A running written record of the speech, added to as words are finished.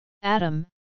Atom,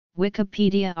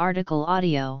 Wikipedia article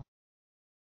audio.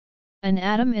 An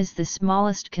atom is the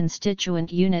smallest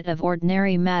constituent unit of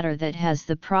ordinary matter that has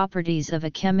the properties of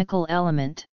a chemical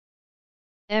element.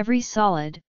 Every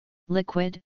solid,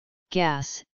 liquid,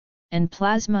 gas, and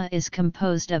plasma is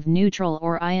composed of neutral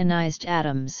or ionized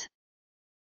atoms.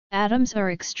 Atoms are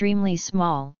extremely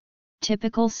small,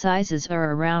 typical sizes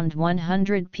are around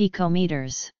 100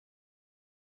 picometers.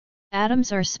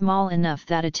 Atoms are small enough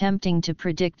that attempting to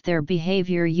predict their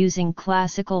behavior using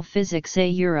classical physics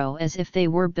as if they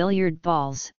were billiard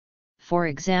balls, for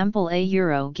example,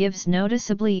 gives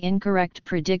noticeably incorrect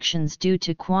predictions due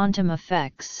to quantum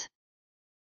effects.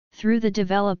 Through the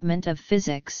development of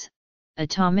physics,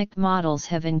 atomic models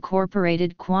have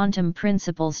incorporated quantum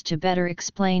principles to better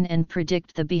explain and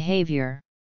predict the behavior.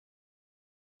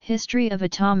 History of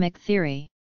atomic theory.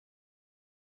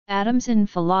 Atoms in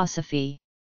philosophy.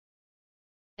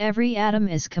 Every atom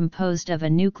is composed of a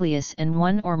nucleus and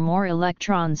one or more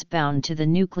electrons bound to the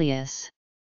nucleus.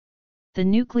 The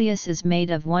nucleus is made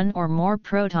of one or more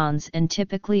protons and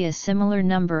typically a similar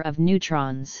number of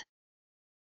neutrons.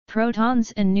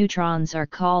 Protons and neutrons are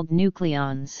called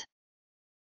nucleons.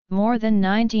 More than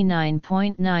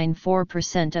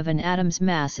 99.94% of an atom's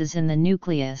mass is in the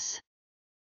nucleus.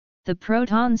 The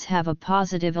protons have a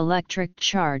positive electric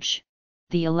charge,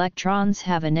 the electrons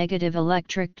have a negative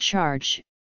electric charge,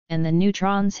 and the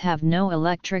neutrons have no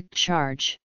electric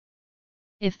charge.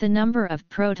 If the number of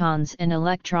protons and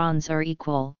electrons are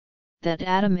equal, that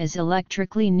atom is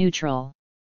electrically neutral.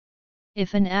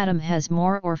 If an atom has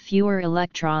more or fewer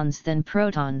electrons than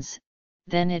protons,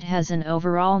 then it has an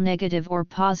overall negative or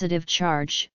positive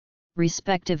charge,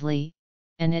 respectively,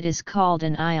 and it is called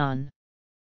an ion.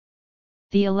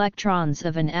 The electrons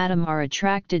of an atom are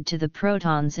attracted to the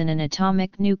protons in an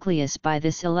atomic nucleus by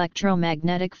this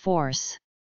electromagnetic force.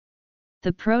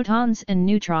 The protons and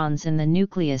neutrons in the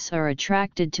nucleus are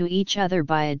attracted to each other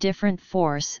by a different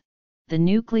force, the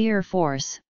nuclear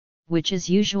force, which is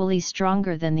usually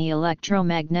stronger than the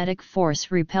electromagnetic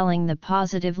force repelling the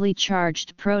positively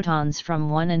charged protons from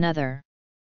one another.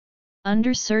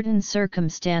 Under certain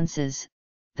circumstances,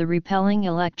 the repelling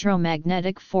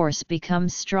electromagnetic force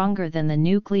becomes stronger than the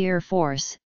nuclear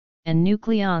force, and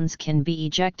nucleons can be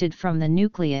ejected from the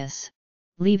nucleus,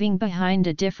 leaving behind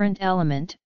a different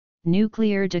element,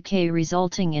 nuclear decay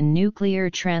resulting in nuclear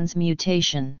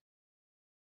transmutation.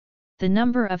 The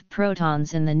number of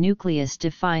protons in the nucleus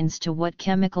defines to what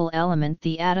chemical element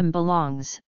the atom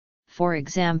belongs. For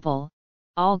example,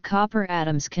 all copper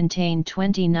atoms contain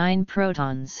 29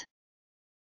 protons.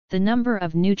 The number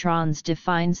of neutrons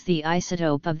defines the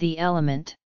isotope of the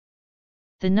element.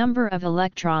 The number of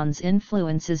electrons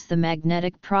influences the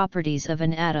magnetic properties of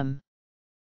an atom.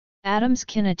 Atoms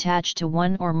can attach to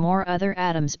one or more other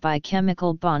atoms by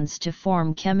chemical bonds to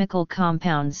form chemical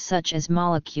compounds such as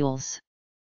molecules.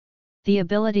 The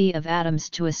ability of atoms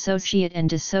to associate and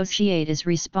dissociate is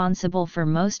responsible for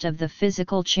most of the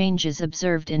physical changes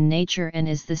observed in nature and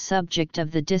is the subject of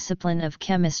the discipline of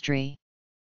chemistry.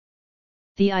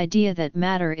 The idea that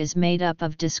matter is made up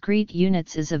of discrete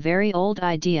units is a very old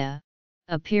idea,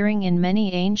 appearing in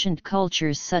many ancient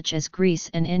cultures such as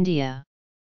Greece and India.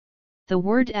 The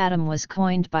word atom was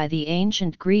coined by the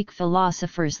ancient Greek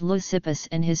philosophers Leucippus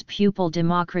and his pupil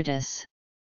Democritus.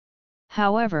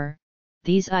 However,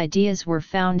 these ideas were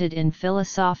founded in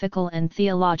philosophical and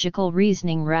theological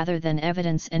reasoning rather than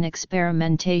evidence and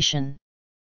experimentation.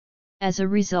 As a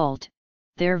result,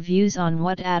 their views on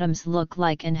what atoms look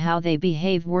like and how they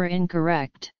behave were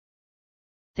incorrect.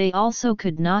 They also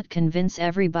could not convince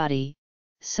everybody,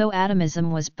 so atomism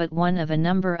was but one of a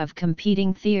number of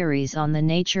competing theories on the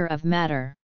nature of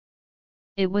matter.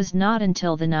 It was not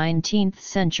until the 19th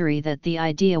century that the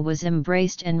idea was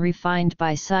embraced and refined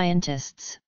by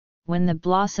scientists, when the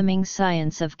blossoming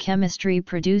science of chemistry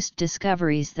produced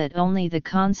discoveries that only the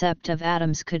concept of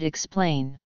atoms could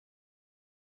explain.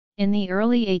 In the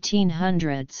early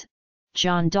 1800s,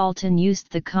 John Dalton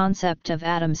used the concept of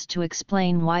atoms to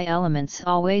explain why elements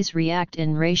always react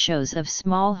in ratios of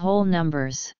small whole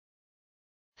numbers.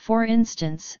 For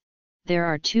instance, there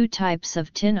are two types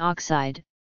of tin oxide,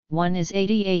 one is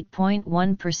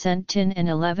 88.1% tin and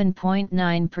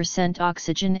 11.9%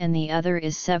 oxygen, and the other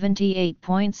is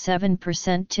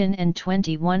 78.7% tin and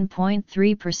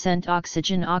 21.3%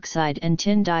 oxygen oxide and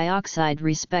tin dioxide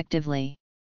respectively.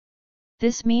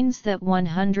 This means that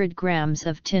 100 grams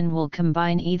of tin will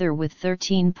combine either with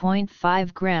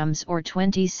 13.5 grams or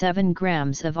 27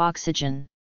 grams of oxygen.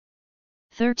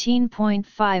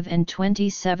 13.5 and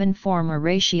 27 form a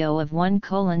ratio of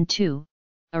 1:2,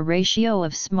 a ratio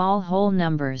of small whole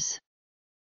numbers.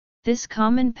 This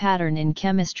common pattern in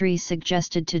chemistry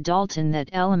suggested to Dalton that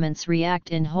elements react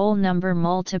in whole number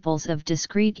multiples of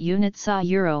discrete units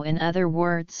in other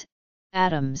words,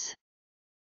 atoms.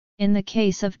 In the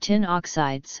case of tin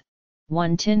oxides,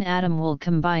 one tin atom will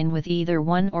combine with either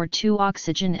one or two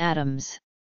oxygen atoms.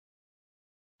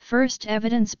 First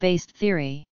evidence-based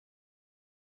theory.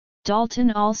 Dalton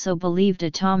also believed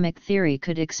atomic theory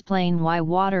could explain why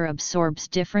water absorbs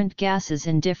different gases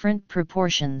in different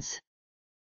proportions.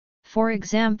 For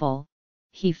example,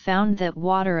 he found that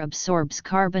water absorbs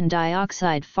carbon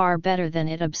dioxide far better than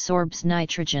it absorbs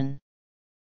nitrogen.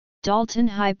 Dalton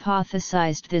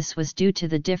hypothesized this was due to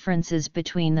the differences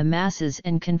between the masses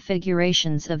and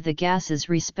configurations of the gases'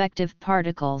 respective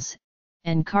particles,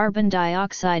 and carbon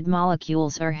dioxide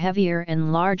molecules are heavier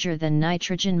and larger than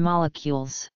nitrogen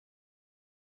molecules.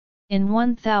 In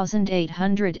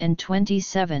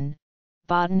 1827,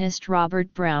 botanist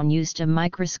Robert Brown used a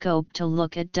microscope to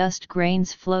look at dust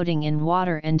grains floating in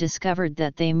water and discovered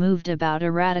that they moved about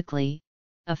erratically,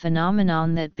 a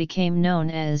phenomenon that became known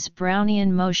as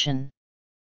Brownian motion.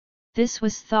 This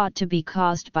was thought to be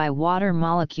caused by water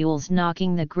molecules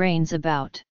knocking the grains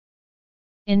about.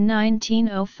 In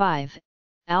 1905,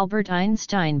 Albert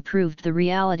Einstein proved the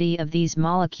reality of these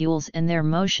molecules and their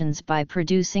motions by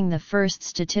producing the first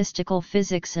statistical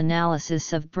physics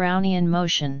analysis of Brownian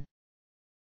motion.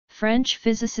 French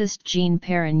physicist Jean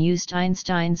Perrin used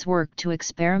Einstein's work to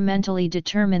experimentally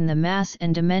determine the mass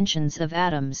and dimensions of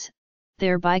atoms,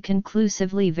 thereby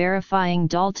conclusively verifying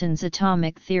Dalton's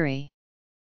atomic theory.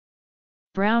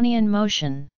 Brownian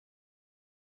motion.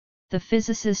 The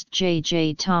physicist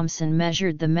J. Thomson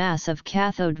measured the mass of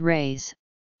cathode rays,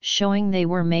 showing they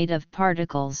were made of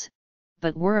particles,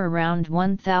 but were around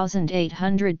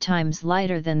 1,800 times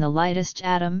lighter than the lightest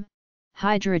atom,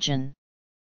 hydrogen.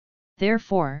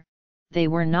 Therefore, they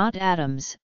were not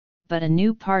atoms, but a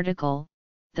new particle,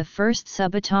 the first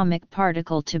subatomic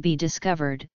particle to be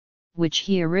discovered, which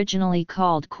he originally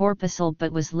called corpuscle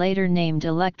but was later named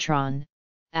electron,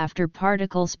 after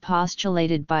particles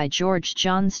postulated by George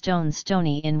John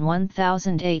Stoney in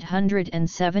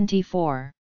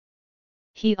 1874.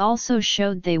 He also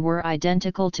showed they were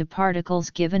identical to particles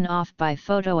given off by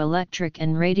photoelectric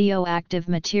and radioactive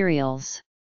materials.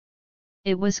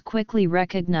 It was quickly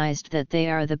recognized that they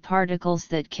are the particles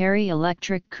that carry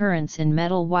electric currents in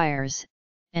metal wires,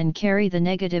 and carry the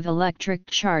negative electric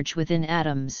charge within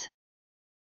atoms.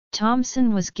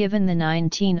 Thomson was given the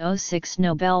 1906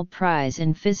 Nobel Prize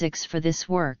in Physics for this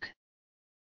work.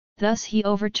 Thus he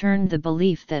overturned the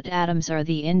belief that atoms are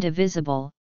the indivisible,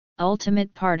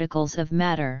 ultimate particles of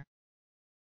matter.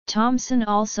 Thomson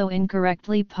also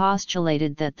incorrectly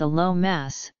postulated that the low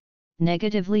mass,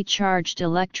 negatively charged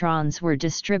electrons were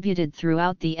distributed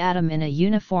throughout the atom in a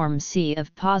uniform sea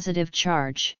of positive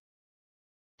charge.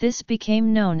 This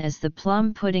became known as the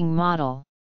plum pudding model.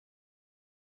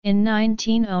 In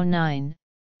 1909,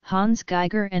 Hans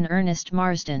Geiger and Ernest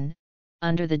Marsden,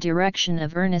 under the direction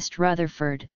of Ernest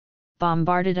Rutherford,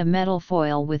 bombarded a metal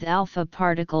foil with alpha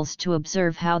particles to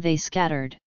observe how they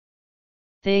scattered.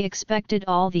 They expected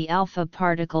all the alpha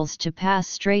particles to pass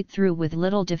straight through with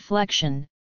little deflection,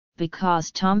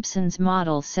 because Thomson's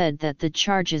model said that the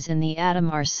charges in the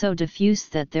atom are so diffuse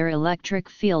that their electric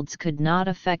fields could not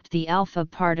affect the alpha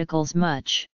particles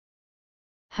much.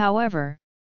 However,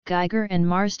 Geiger and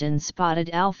Marsden spotted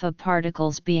alpha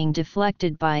particles being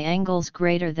deflected by angles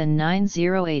greater than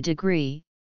 90 degrees,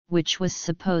 which was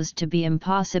supposed to be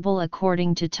impossible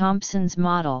according to Thomson's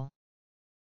model.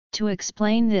 To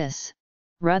explain this,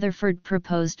 Rutherford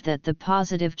proposed that the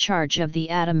positive charge of the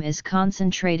atom is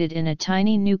concentrated in a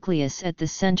tiny nucleus at the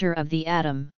center of the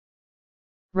atom.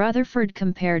 Rutherford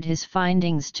compared his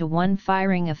findings to one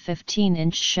firing a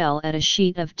 15-inch shell at a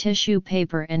sheet of tissue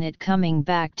paper and it coming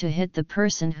back to hit the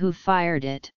person who fired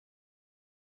it.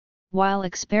 While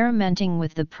experimenting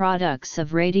with the products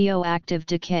of radioactive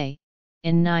decay,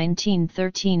 in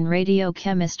 1913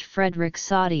 radiochemist Frederick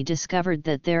Soddy discovered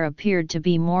that there appeared to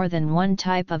be more than one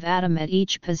type of atom at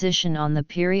each position on the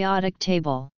periodic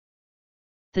table.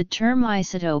 The term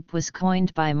isotope was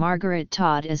coined by Margaret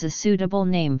Todd as a suitable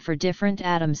name for different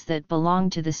atoms that belong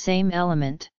to the same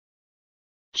element.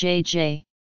 J.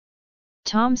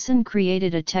 Thomson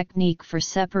created a technique for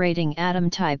separating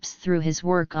atom types through his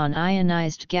work on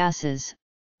ionized gases,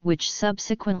 which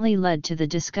subsequently led to the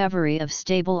discovery of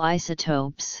stable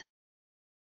isotopes.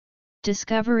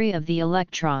 Discovery of the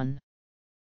electron.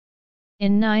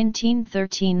 In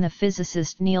 1913 the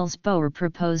physicist Niels Bohr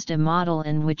proposed a model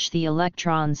in which the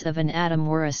electrons of an atom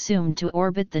were assumed to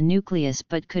orbit the nucleus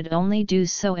but could only do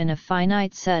so in a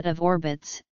finite set of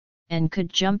orbits, and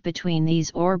could jump between these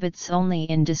orbits only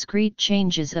in discrete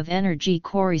changes of energy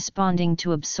corresponding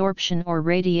to absorption or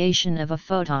radiation of a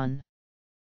photon.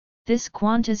 This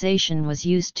quantization was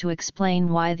used to explain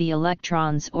why the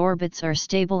electron's orbits are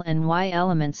stable and why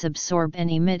elements absorb and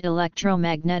emit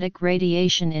electromagnetic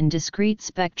radiation in discrete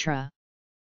spectra.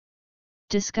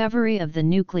 Discovery of the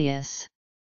nucleus.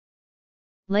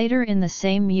 Later in the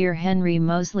same year, Henry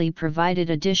Moseley provided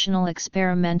additional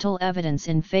experimental evidence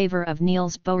in favor of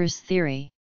Niels Bohr's theory.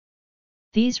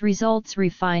 These results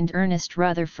refined Ernest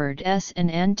Rutherford's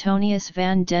and Antonius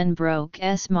van den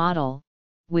Broek's model,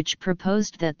 which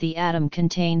proposed that the atom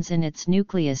contains in its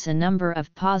nucleus a number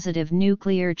of positive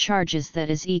nuclear charges that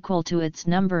is equal to its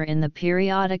number in the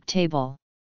periodic table.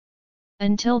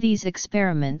 Until these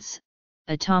experiments,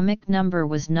 atomic number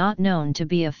was not known to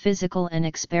be a physical and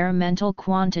experimental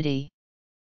quantity.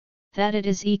 That it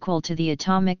is equal to the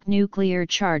atomic nuclear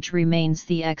charge remains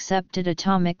the accepted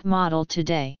atomic model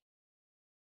today.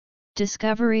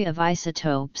 Discovery of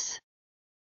isotopes.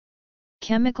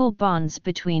 Chemical bonds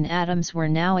between atoms were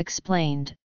now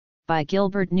explained, by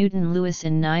Gilbert Newton Lewis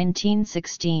in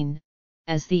 1916,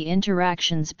 as the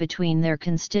interactions between their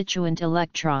constituent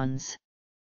electrons.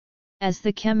 As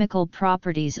the chemical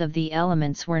properties of the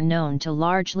elements were known to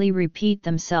largely repeat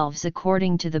themselves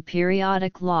according to the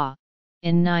periodic law,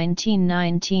 in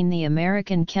 1919 the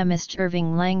American chemist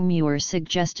Irving Langmuir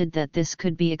suggested that this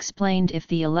could be explained if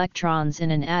the electrons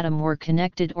in an atom were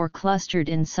connected or clustered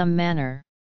in some manner.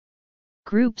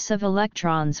 Groups of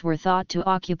electrons were thought to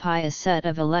occupy a set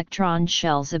of electron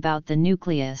shells about the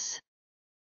nucleus.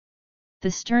 The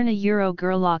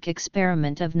Stirna-Gerlach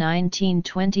experiment of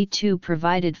 1922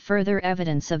 provided further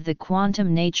evidence of the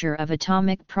quantum nature of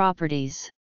atomic properties.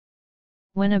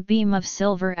 When a beam of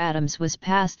silver atoms was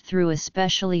passed through a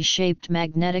specially shaped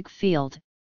magnetic field,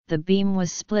 the beam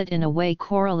was split in a way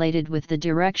correlated with the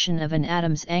direction of an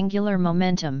atom's angular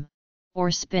momentum, or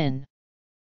spin.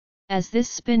 As this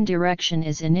spin direction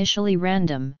is initially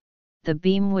random, the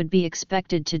beam would be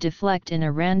expected to deflect in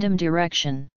a random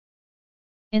direction.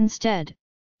 Instead,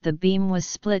 the beam was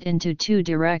split into two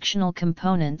directional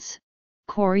components,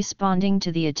 corresponding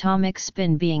to the atomic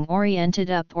spin being oriented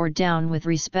up or down with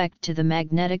respect to the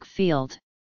magnetic field.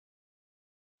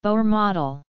 Bohr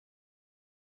model.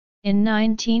 In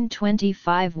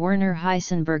 1925, Werner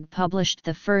Heisenberg published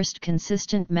the first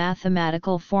consistent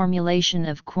mathematical formulation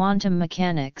of quantum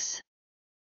mechanics.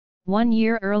 1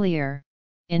 year earlier,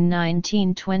 in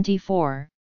 1924,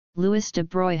 Louis de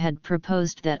Broglie had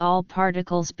proposed that all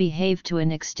particles behave to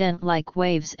an extent like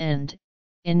waves and,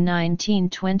 in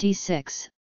 1926,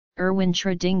 Erwin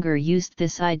Schrödinger used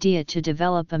this idea to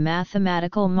develop a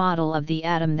mathematical model of the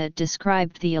atom that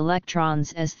described the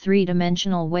electrons as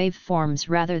three-dimensional waveforms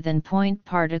rather than point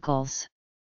particles.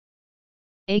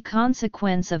 A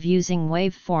consequence of using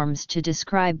waveforms to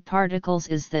describe particles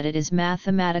is that it is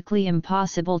mathematically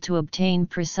impossible to obtain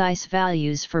precise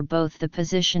values for both the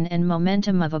position and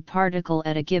momentum of a particle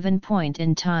at a given point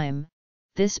in time.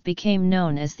 This became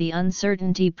known as the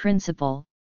uncertainty principle,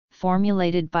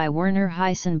 formulated by Werner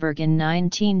Heisenberg in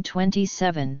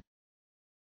 1927.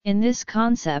 In this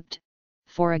concept,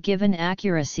 for a given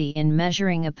accuracy in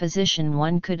measuring a position,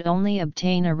 one could only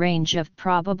obtain a range of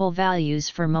probable values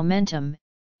for momentum,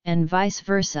 and vice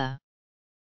versa.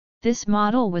 This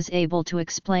model was able to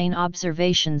explain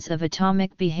observations of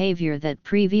atomic behavior that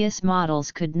previous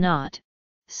models could not,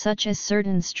 such as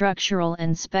certain structural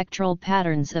and spectral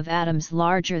patterns of atoms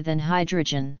larger than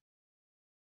hydrogen.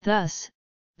 Thus,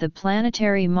 the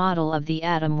planetary model of the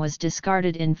atom was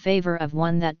discarded in favor of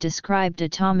one that described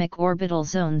atomic orbital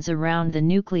zones around the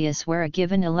nucleus where a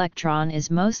given electron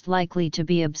is most likely to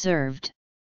be observed.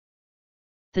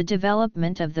 The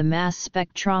development of the mass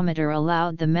spectrometer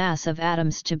allowed the mass of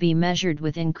atoms to be measured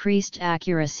with increased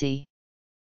accuracy.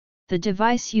 The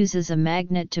device uses a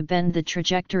magnet to bend the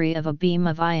trajectory of a beam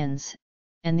of ions,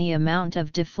 and the amount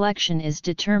of deflection is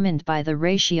determined by the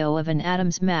ratio of an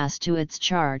atom's mass to its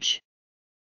charge.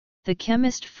 The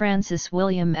chemist Francis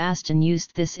William Aston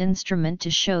used this instrument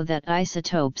to show that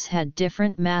isotopes had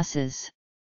different masses.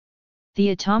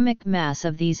 The atomic mass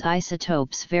of these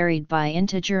isotopes varied by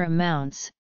integer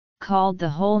amounts, called the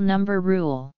whole number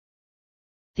rule.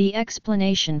 The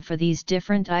explanation for these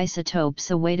different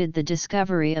isotopes awaited the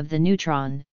discovery of the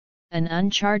neutron, an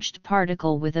uncharged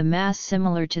particle with a mass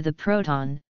similar to the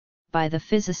proton, by the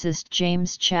physicist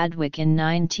James Chadwick in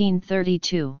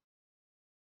 1932.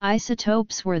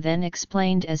 Isotopes were then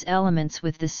explained as elements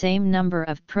with the same number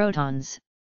of protons,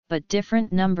 but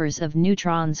different numbers of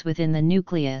neutrons within the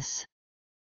nucleus.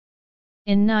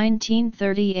 In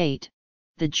 1938,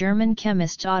 the German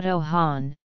chemist Otto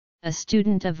Hahn, a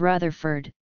student of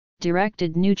Rutherford,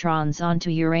 directed neutrons onto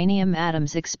uranium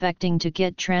atoms expecting to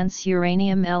get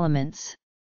transuranium elements.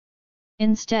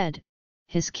 Instead,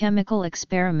 his chemical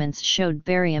experiments showed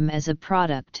barium as a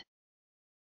product.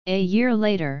 A year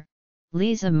later,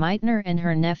 Lisa Meitner and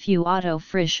her nephew Otto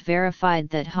Frisch verified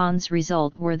that Hahn's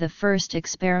result were the first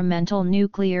experimental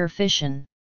nuclear fission.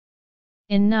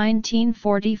 In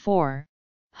 1944,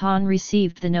 Hahn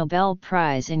received the Nobel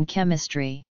Prize in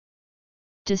Chemistry.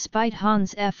 Despite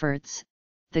Hahn's efforts,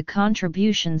 the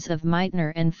contributions of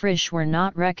Meitner and Frisch were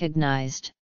not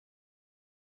recognized.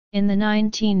 In the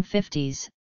 1950s,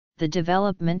 the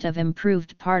development of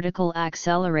improved particle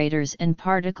accelerators and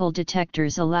particle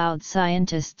detectors allowed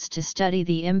scientists to study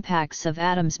the impacts of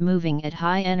atoms moving at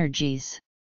high energies.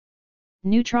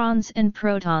 Neutrons and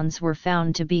protons were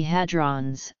found to be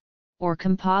hadrons, or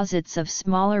composites of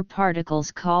smaller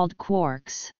particles called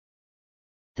quarks.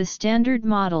 The standard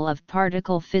model of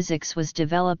particle physics was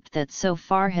developed that so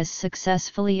far has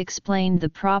successfully explained the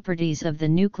properties of the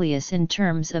nucleus in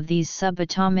terms of these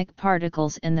subatomic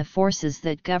particles and the forces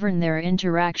that govern their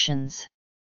interactions.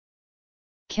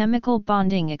 Chemical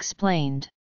bonding explained.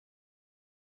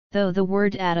 Though the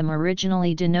word atom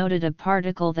originally denoted a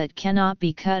particle that cannot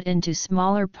be cut into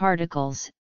smaller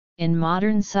particles, in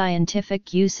modern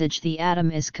scientific usage the atom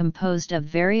is composed of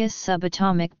various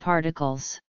subatomic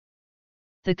particles.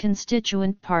 The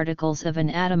constituent particles of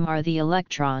an atom are the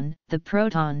electron, the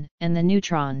proton, and the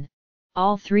neutron.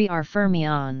 All three are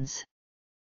fermions.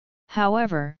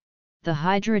 However, the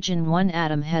hydrogen 1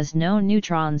 atom has no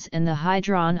neutrons and the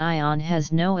hydron ion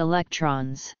has no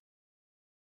electrons.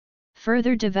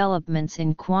 Further developments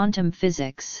in quantum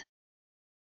physics.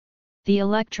 The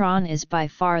electron is by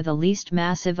far the least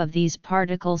massive of these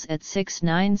particles at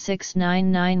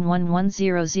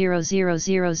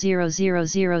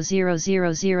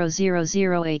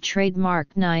 696991100000000000000. A trademark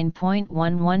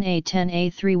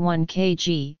 9.11A10A31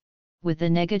 kg, with a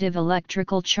negative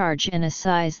electrical charge and a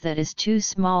size that is too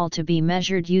small to be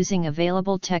measured using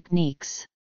available techniques.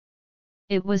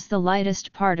 It was the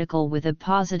lightest particle with a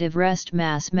positive rest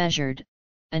mass measured,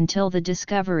 until the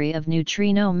discovery of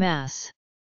neutrino mass.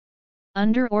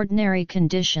 Under ordinary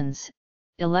conditions,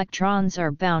 electrons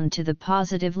are bound to the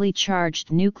positively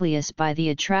charged nucleus by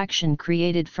the attraction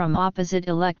created from opposite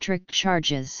electric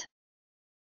charges.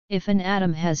 If an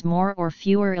atom has more or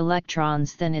fewer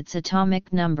electrons than its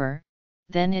atomic number,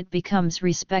 then it becomes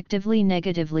respectively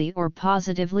negatively or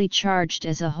positively charged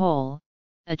as a whole.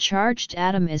 A charged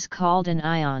atom is called an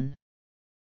ion.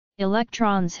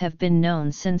 Electrons have been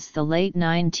known since the late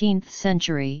 19th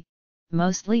century,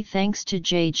 mostly thanks to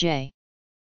J.J.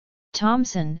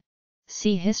 Thomson.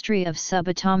 See History of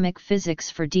Subatomic Physics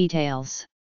for details.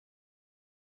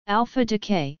 Alpha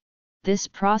decay. This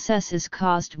process is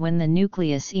caused when the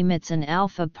nucleus emits an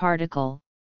alpha particle,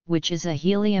 which is a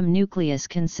helium nucleus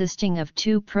consisting of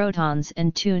 2 protons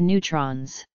and 2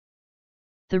 neutrons.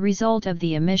 The result of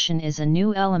the emission is a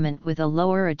new element with a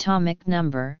lower atomic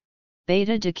number,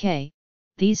 beta decay.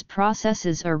 These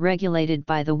processes are regulated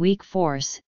by the weak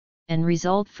force, and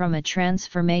result from a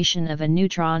transformation of a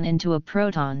neutron into a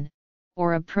proton,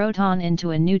 or a proton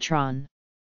into a neutron.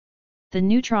 The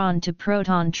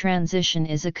neutron-to-proton transition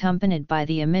is accompanied by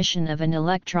the emission of an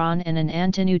electron and an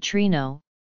antineutrino,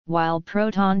 while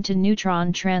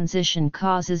proton-to-neutron transition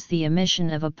causes the emission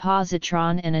of a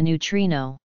positron and a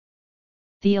neutrino.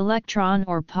 The electron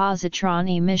or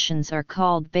positron emissions are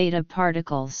called beta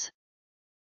particles.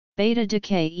 Beta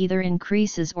decay either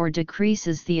increases or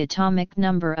decreases the atomic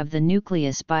number of the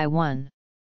nucleus by 1.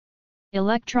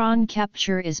 Electron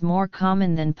capture is more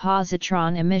common than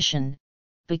positron emission,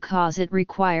 because it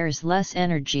requires less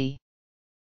energy.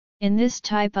 In this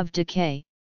type of decay,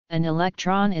 an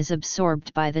electron is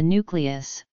absorbed by the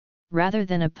nucleus, rather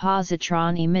than a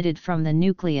positron emitted from the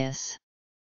nucleus.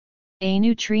 A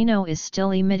neutrino is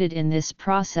still emitted in this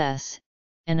process,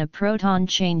 and a proton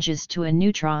changes to a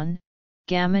neutron.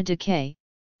 Gamma decay.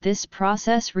 This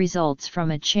process results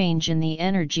from a change in the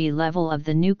energy level of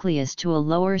the nucleus to a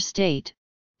lower state,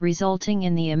 resulting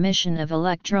in the emission of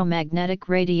electromagnetic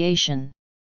radiation.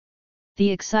 The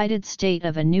excited state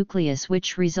of a nucleus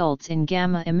which results in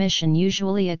gamma emission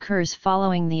usually occurs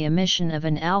following the emission of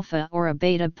an alpha or a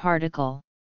beta particle.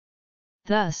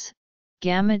 Thus,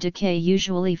 gamma decay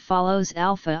usually follows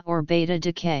alpha or beta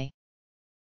decay.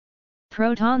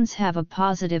 Protons have a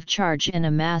positive charge and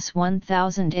a mass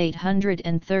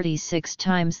 1836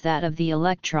 times that of the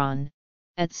electron,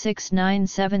 at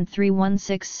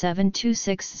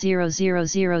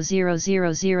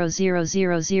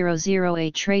 6973167260000000000.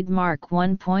 A trademark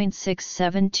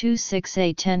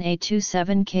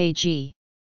 1.6726A10A27 kg.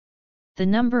 The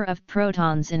number of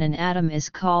protons in an atom is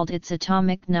called its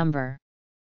atomic number.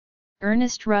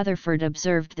 Ernest Rutherford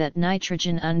observed that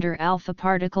nitrogen under alpha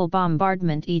particle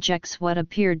bombardment ejects what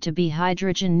appeared to be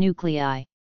hydrogen nuclei.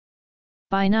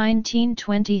 By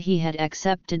 1920 he had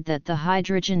accepted that the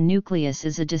hydrogen nucleus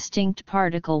is a distinct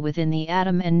particle within the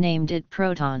atom and named it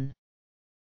proton.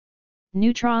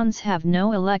 Neutrons have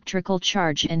no electrical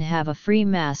charge and have a free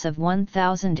mass of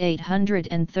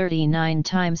 1839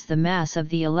 times the mass of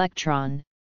the electron,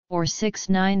 or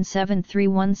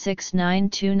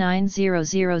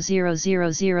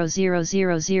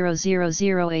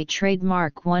 697316929000000000008.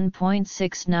 Trademark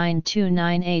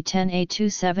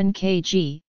 1.6929A10A27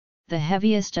 kg, the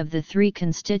heaviest of the three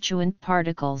constituent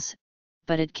particles,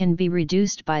 but it can be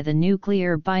reduced by the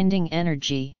nuclear binding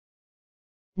energy.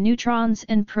 Neutrons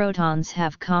and protons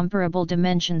have comparable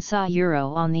dimensions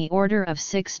on the order of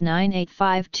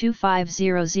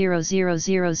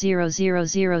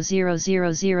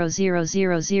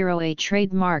 6985250000000000008.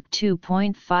 Trademark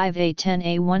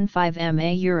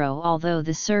 2.5A10A15 euro. Although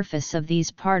the surface of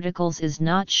these particles is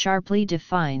not sharply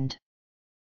defined.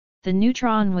 The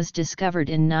neutron was discovered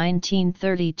in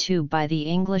 1932 by the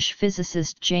English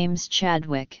physicist James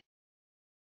Chadwick.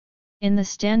 In the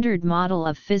Standard Model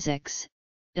of Physics,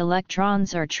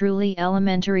 electrons are truly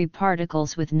elementary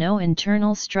particles with no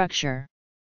internal structure.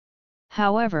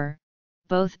 However,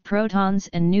 both protons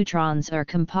and neutrons are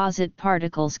composite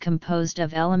particles composed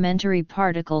of elementary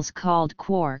particles called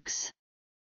quarks.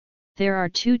 There are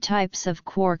two types of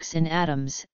quarks in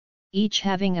atoms, each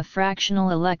having a fractional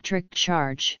electric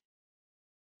charge.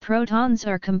 Protons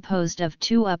are composed of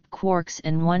two up quarks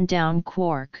and one down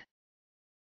quark.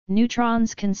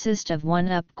 Neutrons consist of one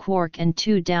up quark and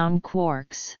two down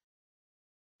quarks.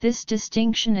 This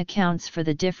distinction accounts for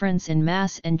the difference in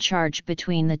mass and charge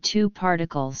between the two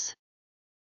particles.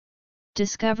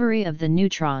 Discovery of the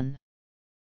neutron.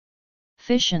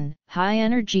 Fission,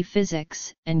 high-energy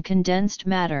physics, and condensed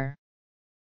matter.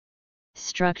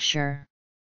 Structure.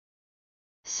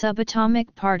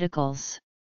 Subatomic particles.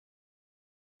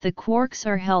 The quarks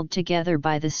are held together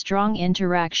by the strong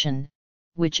interaction,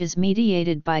 which is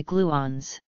mediated by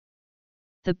gluons.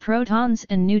 The protons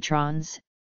and neutrons,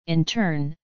 in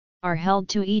turn, are held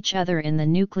to each other in the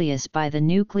nucleus by the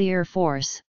nuclear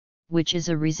force, which is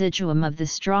a residuum of the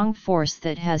strong force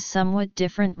that has somewhat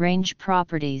different range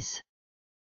properties.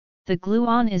 The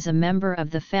gluon is a member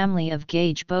of the family of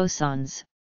gauge bosons,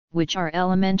 which are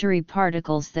elementary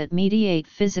particles that mediate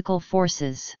physical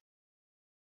forces.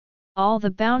 All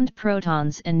the bound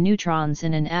protons and neutrons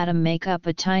in an atom make up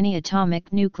a tiny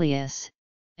atomic nucleus,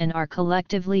 and are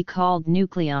collectively called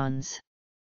nucleons.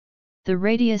 The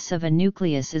radius of a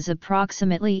nucleus is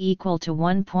approximately equal to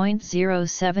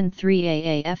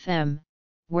 1.073 AAFM,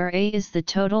 where A is the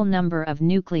total number of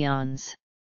nucleons.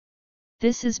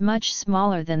 This is much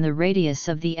smaller than the radius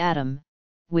of the atom,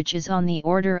 which is on the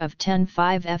order of 10⁵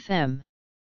 FM.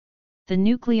 The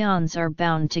nucleons are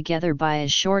bound together by a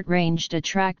short-ranged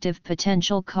attractive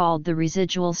potential called the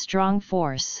residual strong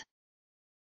force.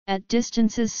 At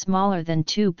distances smaller than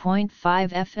 2.5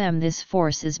 FM, this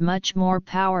force is much more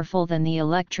powerful than the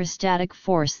electrostatic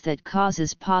force that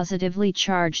causes positively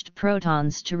charged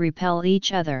protons to repel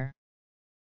each other.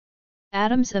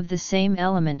 Atoms of the same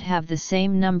element have the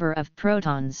same number of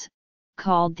protons,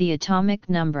 called the atomic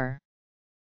number.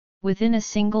 Within a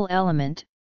single element,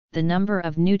 the number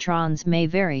of neutrons may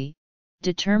vary,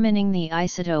 determining the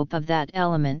isotope of that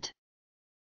element.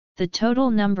 The total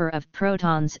number of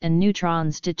protons and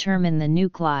neutrons determine the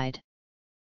nuclide.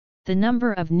 The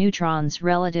number of neutrons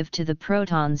relative to the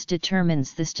protons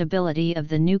determines the stability of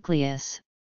the nucleus,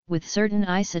 with certain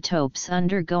isotopes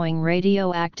undergoing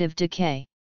radioactive decay.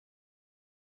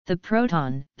 The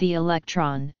proton, the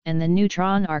electron, and the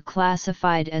neutron are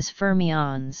classified as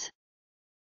fermions.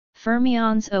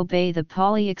 Fermions obey the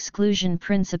Pauli exclusion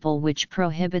principle, which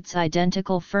prohibits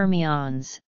identical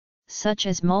fermions, such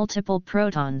as multiple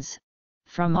protons,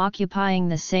 from occupying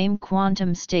the same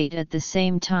quantum state at the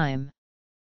same time.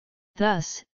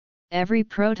 Thus, every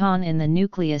proton in the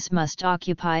nucleus must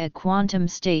occupy a quantum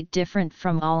state different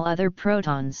from all other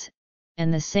protons,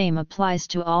 and the same applies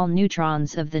to all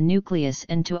neutrons of the nucleus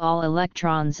and to all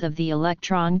electrons of the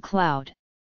electron cloud.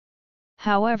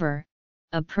 However,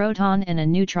 a proton and a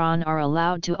neutron are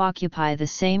allowed to occupy the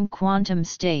same quantum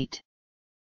state.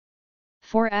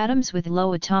 For atoms with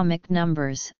low atomic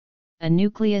numbers, a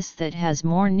nucleus that has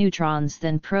more neutrons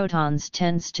than protons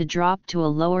tends to drop to a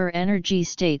lower energy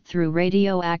state through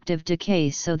radioactive decay,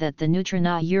 so that the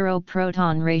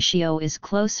neutrino-proton ratio is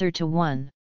closer to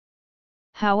 1.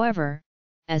 However,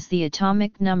 as the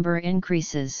atomic number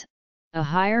increases, a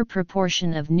higher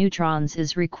proportion of neutrons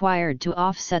is required to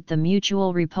offset the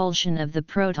mutual repulsion of the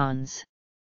protons.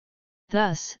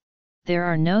 Thus, there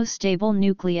are no stable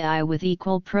nuclei with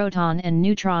equal proton and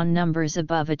neutron numbers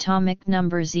above atomic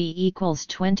number Z equals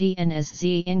 20, and as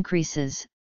Z increases,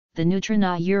 the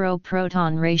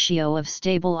neutrino-proton ratio of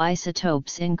stable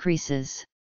isotopes increases.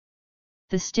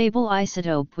 The stable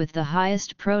isotope with the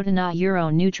highest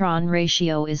proton-neutron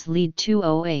ratio is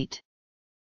Lead-208.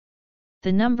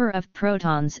 The number of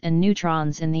protons and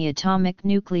neutrons in the atomic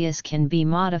nucleus can be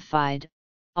modified,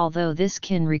 although this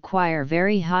can require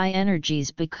very high energies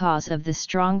because of the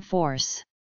strong force.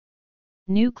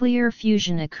 Nuclear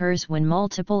fusion occurs when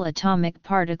multiple atomic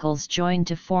particles join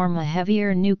to form a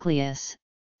heavier nucleus,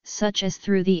 such as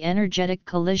through the energetic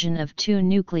collision of two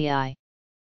nuclei.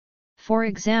 For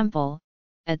example,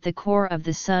 at the core of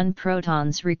the Sun,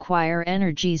 protons require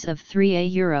energies of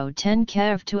 3 10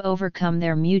 to overcome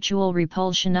their mutual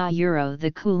repulsion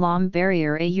the Coulomb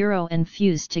barrier and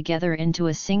fuse together into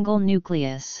a single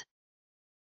nucleus.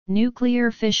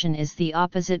 Nuclear fission is the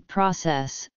opposite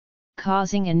process,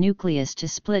 causing a nucleus to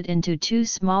split into two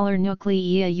smaller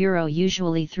nuclei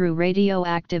usually through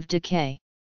radioactive decay.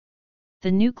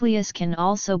 The nucleus can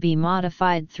also be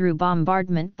modified through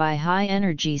bombardment by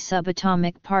high-energy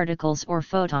subatomic particles or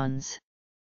photons.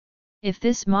 If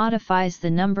this modifies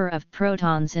the number of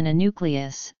protons in a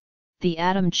nucleus, the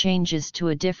atom changes to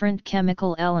a different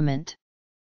chemical element.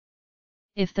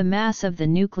 If the mass of the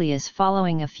nucleus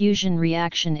following a fusion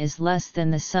reaction is less than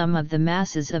the sum of the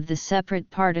masses of the separate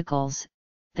particles,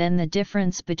 then the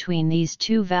difference between these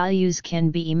two values can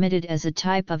be emitted as a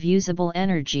type of usable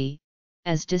energy,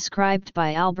 as described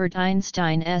by Albert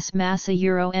Einstein's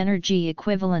massa-energy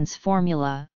equivalence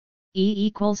formula, E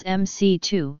equals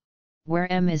mc2,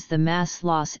 where m is the mass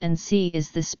loss and c is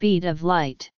the speed of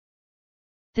light.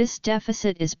 This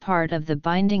deficit is part of the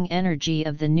binding energy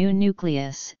of the new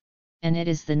nucleus, and it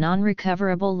is the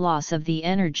non-recoverable loss of the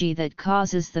energy that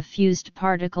causes the fused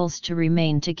particles to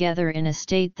remain together in a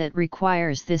state that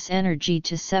requires this energy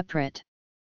to separate.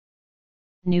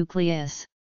 Nucleus.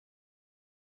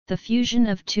 The fusion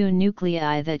of two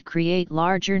nuclei that create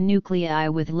larger nuclei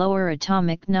with lower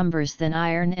atomic numbers than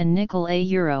iron and nickel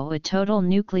a total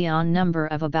nucleon number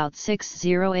of about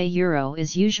 60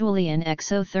 is usually an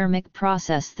exothermic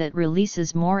process that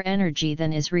releases more energy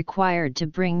than is required to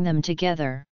bring them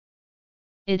together.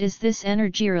 It is this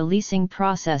energy-releasing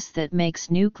process that makes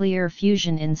nuclear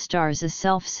fusion in stars a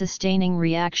self-sustaining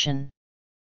reaction.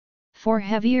 For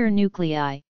heavier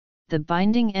nuclei, the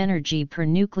binding energy per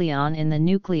nucleon in the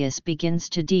nucleus begins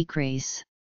to decrease.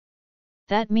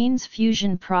 That means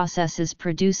fusion processes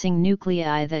producing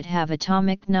nuclei that have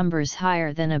atomic numbers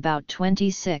higher than about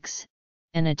 26,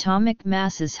 and atomic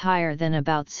masses higher than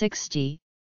about 60,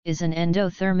 is an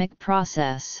endothermic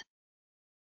process.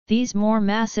 These more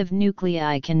massive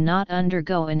nuclei cannot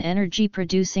undergo an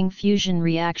energy-producing fusion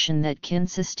reaction that can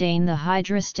sustain the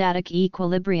hydrostatic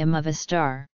equilibrium of a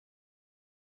star.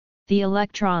 The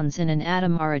electrons in an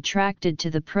atom are attracted to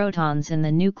the protons in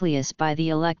the nucleus by the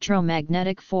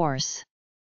electromagnetic force.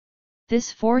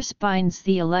 This force binds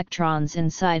the electrons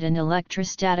inside an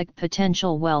electrostatic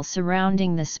potential well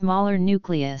surrounding the smaller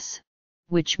nucleus,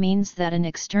 which means that an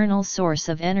external source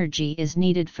of energy is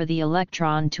needed for the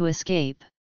electron to escape.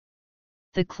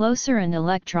 The closer an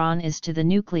electron is to the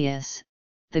nucleus,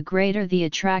 the greater the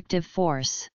attractive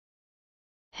force.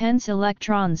 Hence,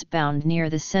 electrons bound near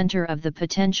the center of the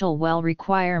potential well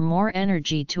require more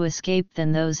energy to escape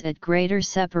than those at greater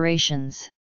separations.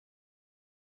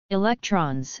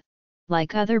 Electrons,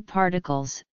 like other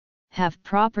particles, have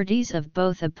properties of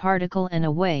both a particle and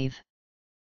a wave.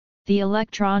 The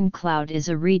electron cloud is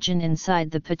a region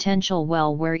inside the potential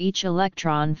well where each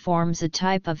electron forms a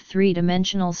type of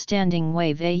three-dimensional standing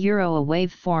wave, a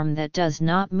waveform that does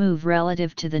not move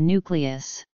relative to the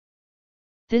nucleus.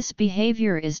 This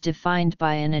behavior is defined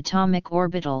by an atomic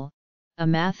orbital, a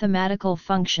mathematical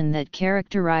function that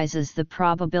characterizes the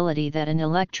probability that an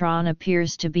electron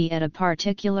appears to be at a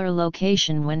particular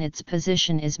location when its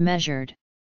position is measured.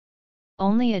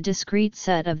 Only a discrete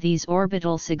set of these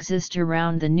orbitals exist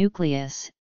around the nucleus,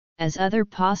 as other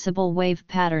possible wave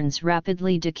patterns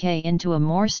rapidly decay into a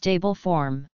more stable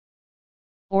form.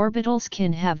 Orbitals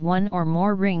can have one or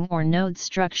more ring or node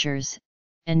structures,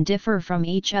 and differ from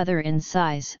each other in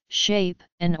size, shape,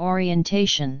 and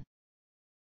orientation.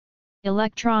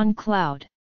 Electron cloud.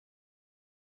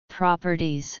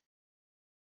 Properties.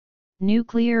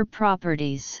 Nuclear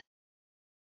properties.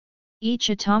 Each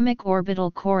atomic orbital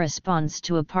corresponds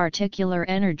to a particular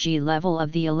energy level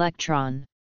of the electron.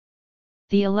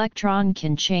 The electron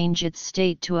can change its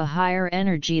state to a higher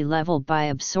energy level by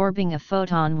absorbing a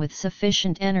photon with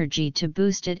sufficient energy to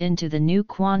boost it into the new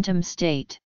quantum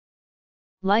state.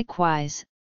 Likewise,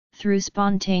 through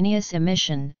spontaneous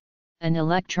emission, an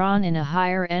electron in a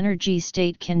higher energy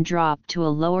state can drop to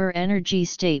a lower energy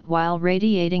state while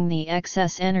radiating the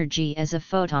excess energy as a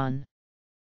photon.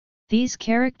 These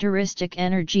characteristic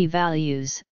energy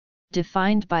values,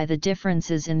 defined by the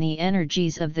differences in the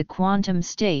energies of the quantum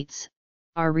states,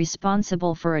 are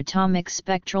responsible for atomic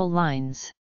spectral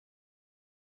lines.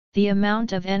 The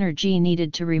amount of energy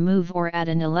needed to remove or add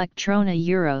an electron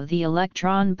the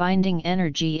electron binding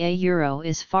energy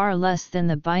is far less than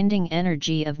the binding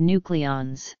energy of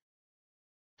nucleons.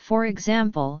 For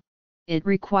example, it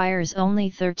requires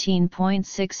only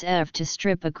 13.6 eV to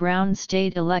strip a ground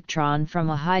state electron from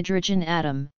a hydrogen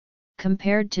atom,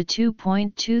 compared to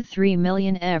 2.23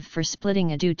 million eV for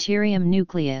splitting a deuterium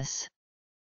nucleus.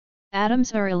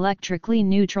 Atoms are electrically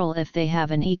neutral if they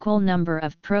have an equal number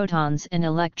of protons and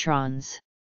electrons.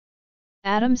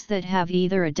 Atoms that have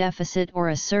either a deficit or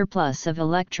a surplus of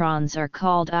electrons are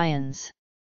called ions.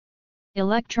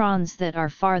 Electrons that are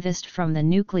farthest from the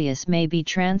nucleus may be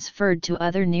transferred to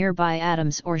other nearby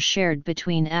atoms or shared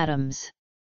between atoms.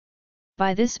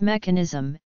 By this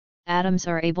mechanism, atoms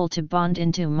are able to bond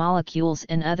into molecules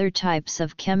and other types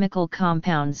of chemical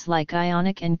compounds like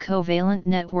ionic and covalent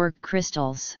network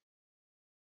crystals.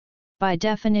 By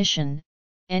definition,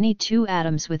 any two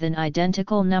atoms with an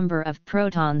identical number of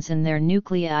protons in their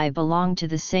nuclei belong to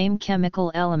the same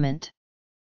chemical element.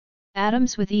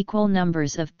 Atoms with equal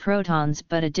numbers of protons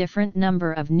but a different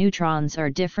number of neutrons are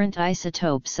different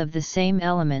isotopes of the same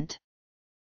element.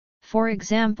 For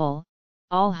example,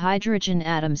 all hydrogen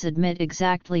atoms emit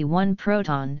exactly one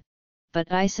proton, but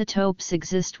isotopes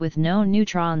exist with no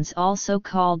neutrons, also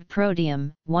called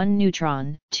protium, 1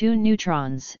 neutron, 2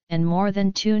 neutrons, and more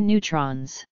than 2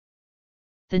 neutrons.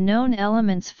 The known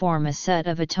elements form a set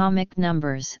of atomic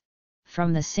numbers,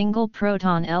 from the single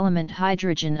proton element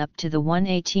hydrogen up to the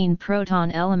 118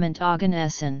 proton element argon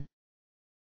SN.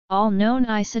 All known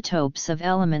isotopes of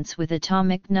elements with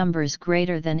atomic numbers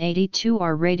greater than 82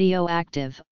 are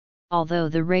radioactive, although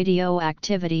the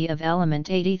radioactivity of element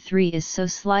 83 is so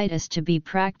slight as to be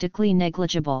practically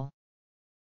negligible.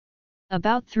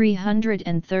 About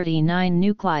 339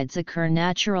 nuclides occur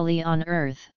naturally on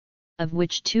Earth, of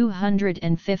which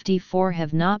 254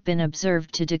 have not been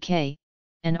observed to decay,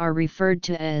 and are referred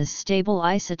to as stable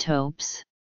isotopes.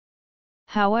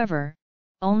 However,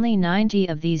 only 90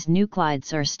 of these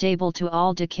nuclides are stable to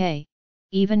all decay,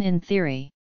 even in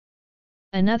theory.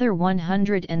 Another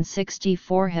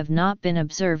 164 have not been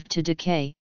observed to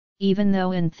decay, even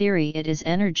though in theory it is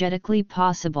energetically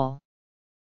possible.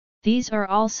 These are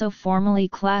also formally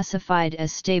classified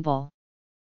as stable.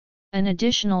 An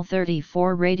additional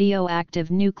 34 radioactive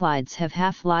nuclides have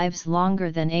half-lives longer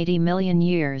than 80 million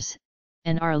years,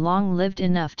 and are long-lived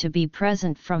enough to be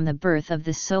present from the birth of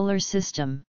the Solar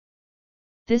System.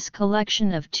 This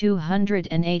collection of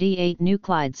 288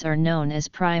 nuclides are known as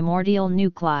primordial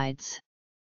nuclides.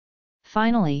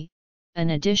 Finally, an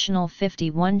additional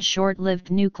 51 short-lived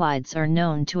nuclides are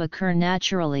known to occur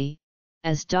naturally,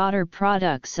 as daughter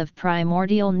products of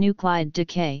primordial nuclide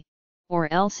decay, or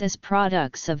else as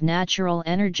products of natural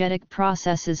energetic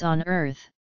processes on Earth,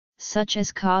 such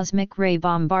as cosmic ray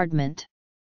bombardment.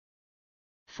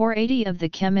 For 80 of the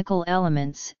chemical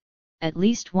elements, at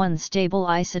least one stable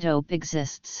isotope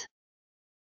exists.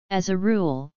 As a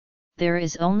rule, there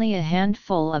is only a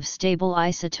handful of stable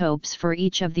isotopes for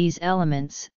each of these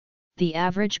elements, the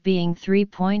average being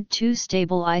 3.2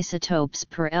 stable isotopes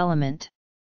per element.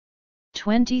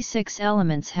 26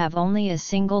 elements have only a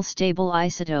single stable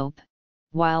isotope,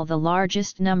 while the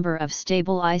largest number of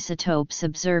stable isotopes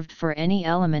observed for any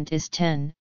element is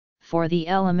 10, for the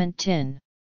element tin.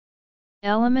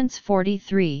 Elements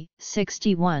 43,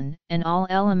 61, and all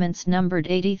elements numbered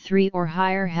 83 or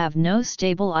higher have no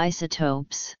stable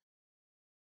isotopes.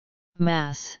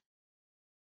 Mass.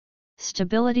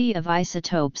 Stability of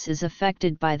isotopes is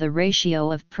affected by the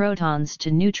ratio of protons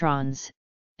to neutrons,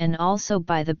 and also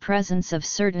by the presence of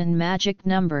certain magic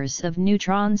numbers of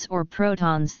neutrons or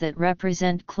protons that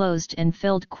represent closed and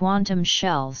filled quantum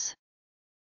shells.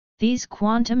 These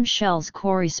quantum shells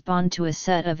correspond to a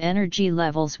set of energy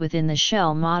levels within the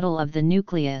shell model of the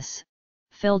nucleus.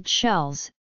 Filled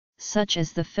shells, such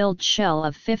as the filled shell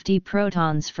of 50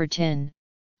 protons for tin,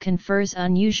 confers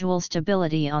unusual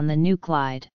stability on the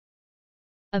nuclide.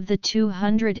 Of the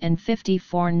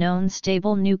 254 known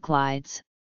stable nuclides,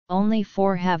 only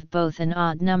 4 have both an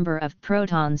odd number of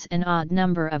protons and odd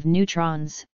number of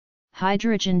neutrons,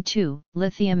 hydrogen 2,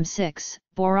 lithium 6,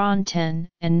 boron 10,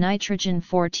 and nitrogen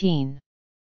 14.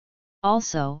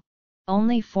 Also,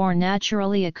 only 4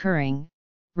 naturally occurring,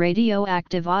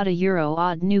 radioactive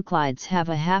odd-Euro-odd nuclides have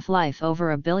a half-life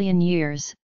over a billion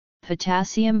years: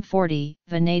 potassium 40,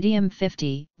 vanadium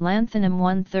 50, lanthanum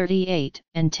 138,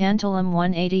 and tantalum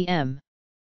 180 m.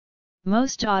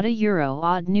 Most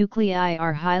odd-Euro-odd nuclei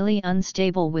are highly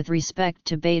unstable with respect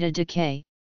to beta decay,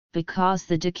 because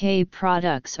the decay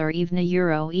products are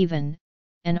even,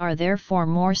 and are therefore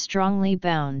more strongly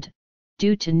bound,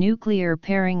 due to nuclear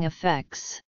pairing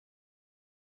effects.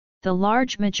 The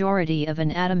large majority of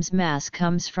an atom's mass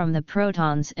comes from the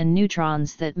protons and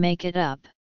neutrons that make it up.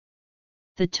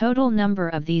 The total number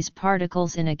of these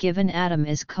particles in a given atom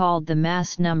is called the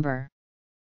mass number.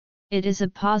 It is a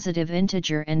positive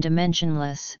integer and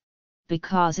dimensionless,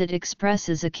 because it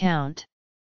expresses a count.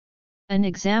 An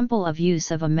example of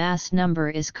use of a mass number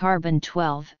is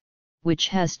carbon-12, which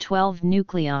has 12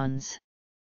 nucleons.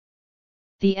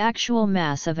 The actual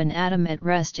mass of an atom at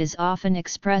rest is often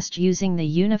expressed using the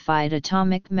unified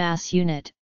atomic mass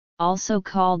unit, also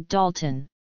called Dalton.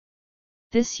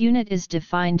 This unit is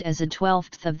defined as a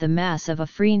 12th of the mass of a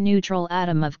free neutral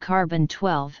atom of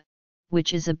carbon-12,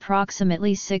 which is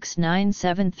approximately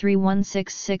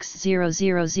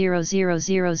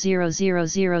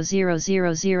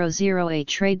 697316600000000000008.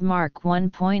 Trademark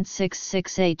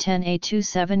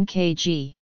 1.66A10A27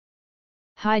 kg.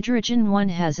 Hydrogen 1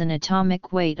 has an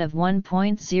atomic weight of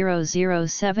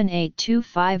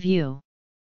 1.007825 U.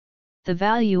 The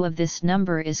value of this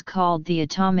number is called the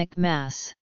atomic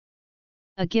mass.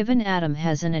 A given atom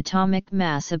has an atomic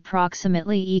mass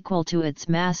approximately equal to its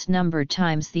mass number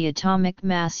times the atomic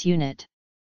mass unit.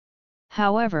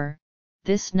 However,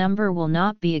 this number will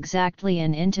not be exactly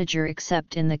an integer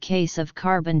except in the case of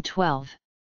carbon-12.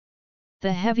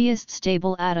 The heaviest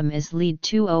stable atom is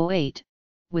Lead-208,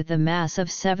 with a mass of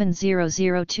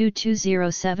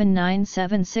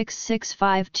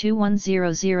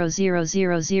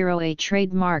 700220797666521000008.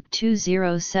 Trademark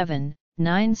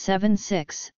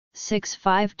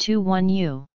 207-976-6521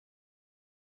 U.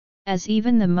 As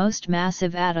even the most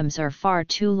massive atoms are far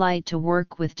too light to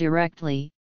work with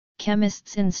directly,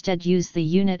 chemists instead use the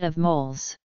unit of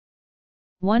moles.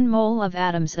 1 mole of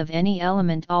atoms of any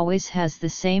element always has the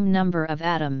same number of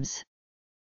atoms.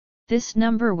 This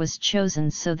number was chosen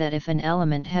so that if an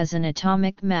element has an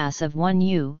atomic mass of 1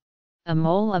 U, a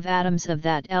mole of atoms of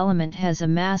that element has a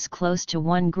mass close to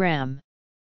 1 gram.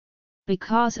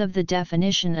 Because of the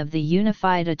definition of the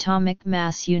unified atomic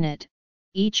mass unit,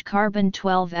 each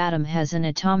carbon-12 atom has an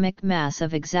atomic mass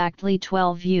of exactly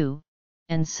 12 U,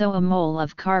 and so a mole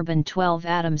of carbon-12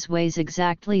 atoms weighs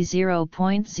exactly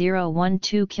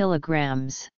 0.012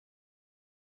 kilograms.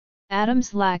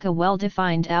 Atoms lack a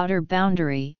well-defined outer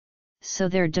boundary, so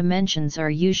their dimensions are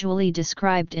usually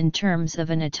described in terms of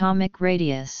an atomic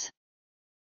radius.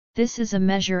 This is a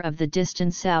measure of the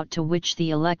distance out to which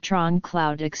the electron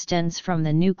cloud extends from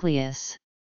the nucleus.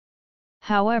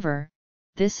 However,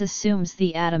 this assumes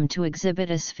the atom to exhibit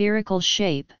a spherical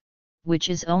shape, which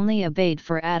is only obeyed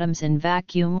for atoms in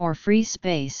vacuum or free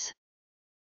space.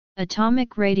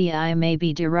 Atomic radii may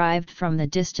be derived from the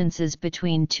distances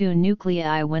between two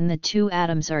nuclei when the two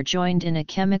atoms are joined in a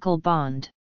chemical bond.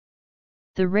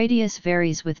 The radius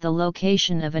varies with the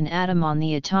location of an atom on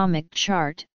the atomic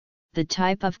chart, the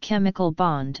type of chemical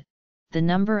bond, the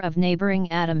number of neighboring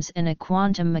atoms, and a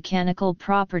quantum mechanical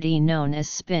property known as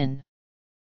spin.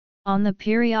 On the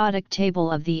periodic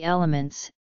table of the elements,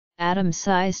 atom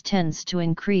size tends to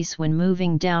increase when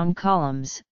moving down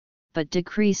columns, but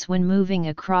decrease when moving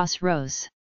across rows.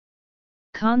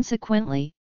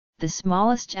 Consequently, the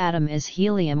smallest atom is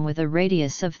helium with a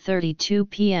radius of 32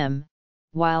 pm,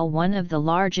 while one of the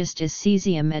largest is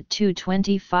cesium at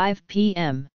 225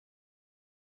 pm.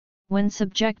 When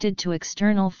subjected to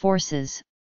external forces,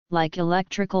 like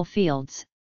electrical fields,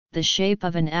 the shape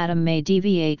of an atom may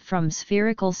deviate from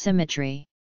spherical symmetry.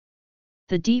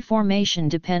 The deformation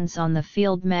depends on the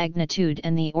field magnitude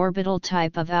and the orbital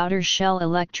type of outer shell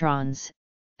electrons,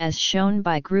 as shown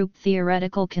by group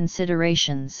theoretical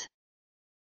considerations.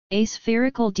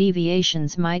 Aspherical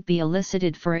deviations might be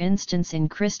elicited, for instance, in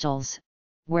crystals,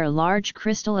 where large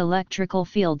crystal electrical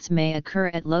fields may occur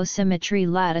at low symmetry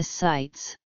lattice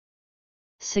sites.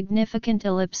 Significant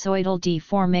ellipsoidal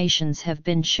deformations have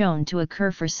been shown to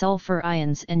occur for sulfur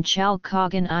ions and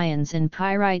chalcogen ions in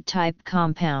pyrite-type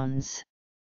compounds.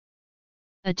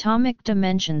 Atomic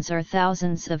dimensions are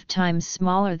thousands of times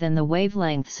smaller than the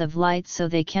wavelengths of light, so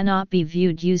they cannot be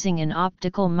viewed using an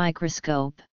optical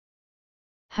microscope.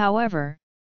 However,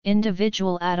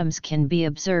 individual atoms can be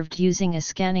observed using a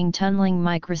scanning tunneling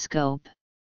microscope.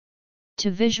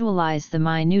 To visualize the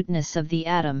minuteness of the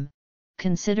atom,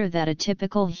 consider that a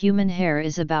typical human hair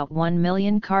is about 1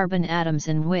 million carbon atoms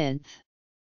in width.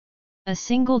 A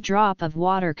single drop of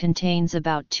water contains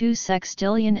about 2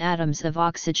 sextillion atoms of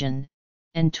oxygen,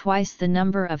 and twice the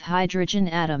number of hydrogen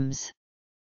atoms.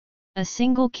 A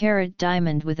single carat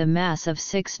diamond with a mass of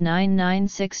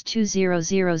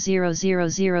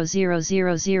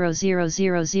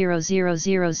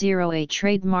 699620000000000000008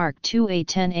 trademark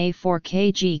 2A10A4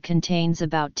 kg contains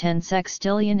about 10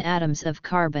 sextillion atoms of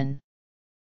carbon.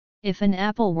 If an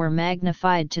apple were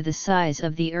magnified to the size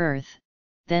of the Earth,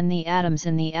 then the atoms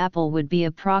in the apple would be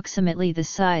approximately the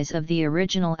size of the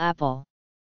original apple.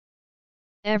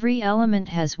 Every element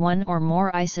has one or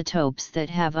more isotopes that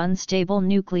have unstable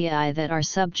nuclei that are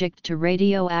subject to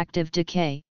radioactive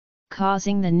decay,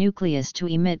 causing the nucleus to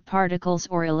emit particles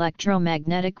or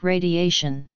electromagnetic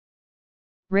radiation.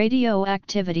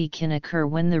 Radioactivity can occur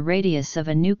when the radius of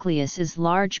a nucleus is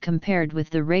large compared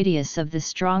with the radius of the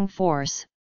strong force,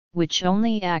 which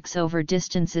only acts over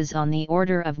distances on the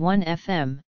order of 1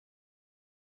 fm.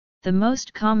 The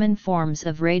most common forms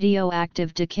of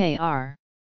radioactive decay are: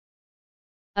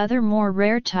 other more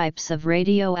rare types of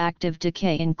radioactive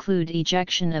decay include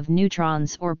ejection of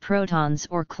neutrons or protons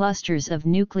or clusters of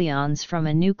nucleons from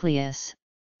a nucleus,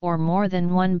 or more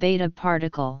than one beta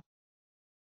particle.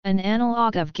 An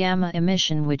analog of gamma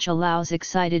emission which allows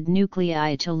excited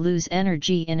nuclei to lose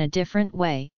energy in a different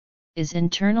way, is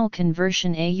internal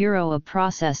conversion. A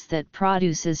process that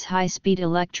produces high-speed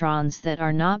electrons that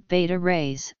are not beta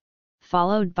rays,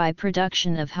 followed by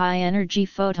production of high-energy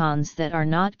photons that are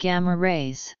not gamma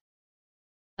rays.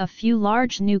 A few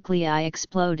large nuclei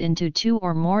explode into two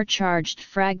or more charged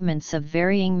fragments of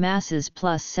varying masses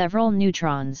plus several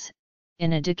neutrons,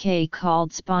 in a decay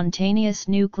called spontaneous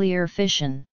nuclear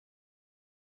fission.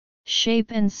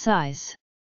 Shape and size.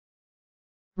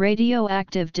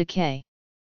 Radioactive decay.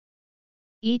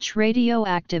 Each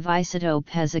radioactive isotope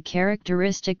has a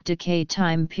characteristic decay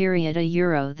time period.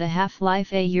 The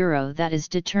half-life that is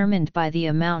determined by the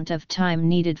amount of time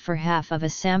needed for half of a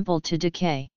sample to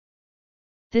decay.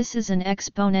 This is an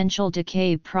exponential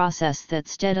decay process that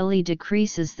steadily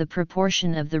decreases the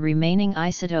proportion of the remaining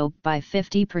isotope by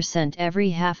 50%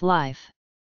 every half-life.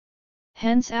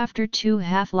 Hence, after 2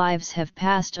 half-lives have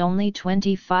passed, only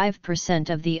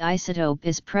 25% of the isotope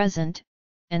is present,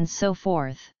 and so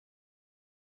forth.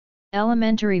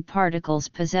 Elementary particles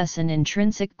possess an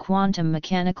intrinsic quantum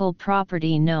mechanical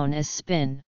property known as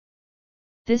spin.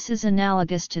 This is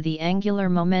analogous to the angular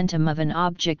momentum of an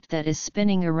object that is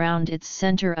spinning around its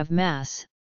center of mass,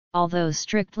 although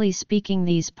strictly speaking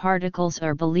these particles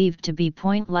are believed to be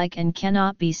point-like and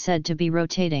cannot be said to be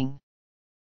rotating.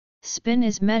 Spin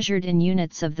is measured in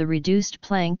units of the reduced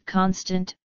Planck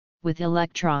constant, with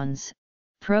electrons,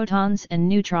 protons and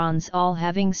neutrons all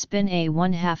having spin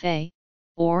A1/2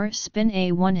 or spin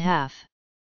A1/2.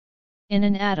 In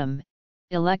an atom,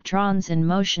 electrons in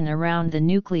motion around the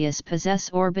nucleus possess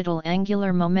orbital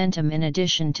angular momentum in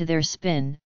addition to their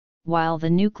spin, while the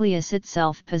nucleus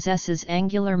itself possesses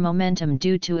angular momentum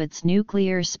due to its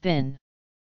nuclear spin.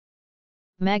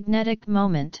 Magnetic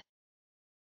moment.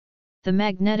 The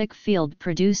magnetic field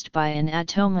produced by an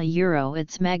atom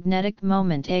its magnetic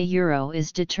moment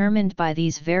is determined by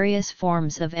these various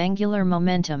forms of angular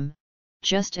momentum,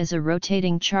 just as a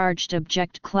rotating charged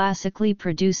object classically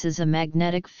produces a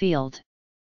magnetic field.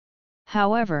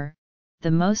 However,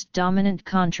 the most dominant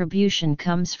contribution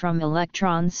comes from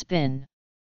electron spin.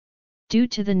 Due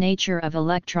to the nature of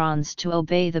electrons to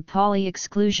obey the Pauli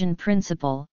exclusion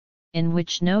principle, in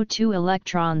which no two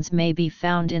electrons may be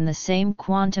found in the same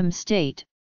quantum state,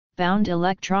 bound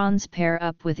electrons pair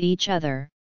up with each other,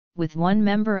 with one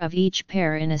member of each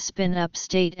pair in a spin-up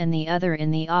state and the other in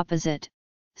the opposite,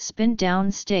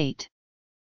 spin-down state.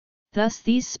 Thus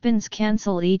these spins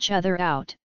cancel each other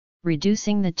out,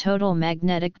 reducing the total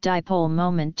magnetic dipole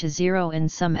moment to zero in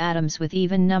some atoms with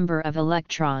even number of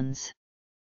electrons.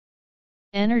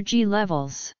 Energy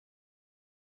levels.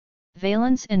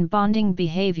 Valence and bonding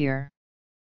behavior.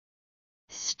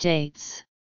 States.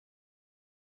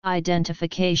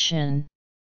 Identification.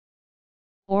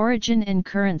 Origin and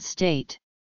current state.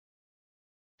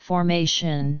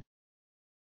 Formation.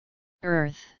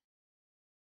 Earth.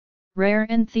 Rare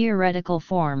and theoretical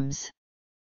forms.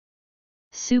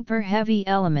 Super-heavy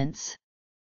elements.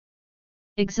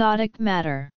 Exotic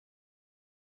matter.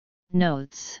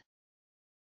 Notes.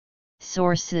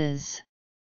 Sources.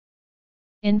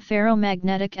 In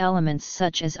ferromagnetic elements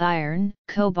such as iron,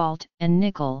 cobalt, and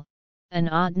nickel, an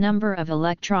odd number of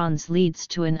electrons leads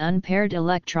to an unpaired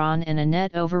electron and a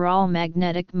net overall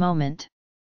magnetic moment.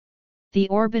 The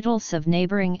orbitals of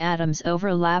neighboring atoms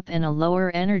overlap and a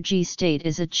lower energy state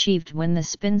is achieved when the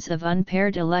spins of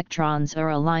unpaired electrons are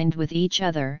aligned with each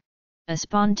other, a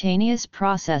spontaneous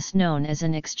process known as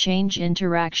an exchange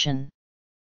interaction.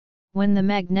 When the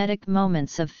magnetic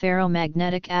moments of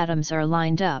ferromagnetic atoms are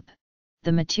lined up,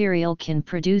 the material can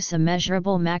produce a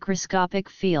measurable macroscopic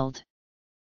field.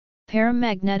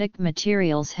 Paramagnetic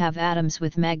materials have atoms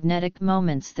with magnetic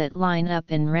moments that line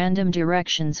up in random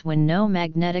directions when no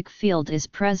magnetic field is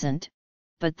present,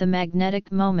 but the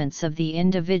magnetic moments of the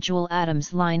individual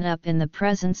atoms line up in the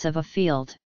presence of a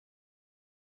field.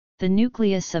 The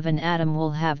nucleus of an atom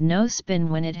will have no spin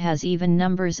when it has even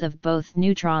numbers of both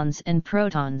neutrons and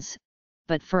protons,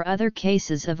 but for other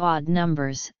cases of odd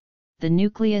numbers, the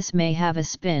nucleus may have a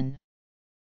spin.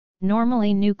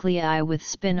 Normally nuclei with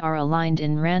spin are aligned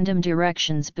in random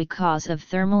directions because of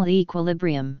thermal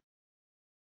equilibrium.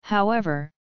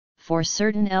 However, for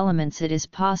certain elements it is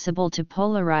possible to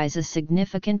polarize a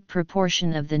significant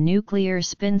proportion of the nuclear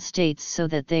spin states so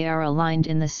that they are aligned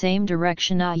in the same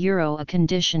direction, a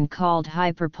condition called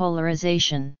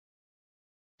hyperpolarization.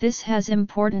 This has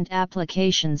important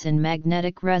applications in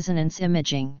magnetic resonance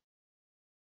imaging.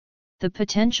 The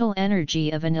potential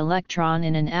energy of an electron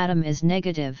in an atom is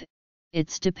negative.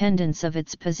 Its dependence of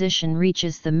its position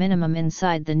reaches the minimum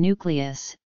inside the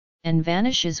nucleus, and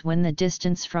vanishes when the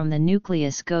distance from the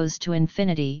nucleus goes to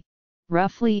infinity,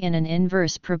 roughly in an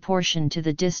inverse proportion to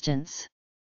the distance.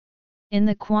 In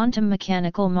the quantum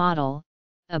mechanical model,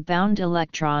 a bound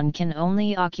electron can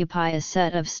only occupy a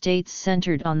set of states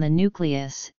centered on the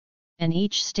nucleus, and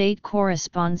each state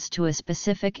corresponds to a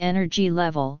specific energy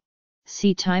level.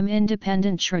 See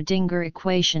time-independent Schrödinger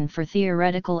equation for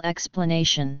theoretical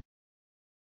explanation.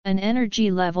 An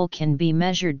energy level can be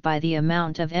measured by the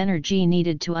amount of energy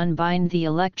needed to unbind the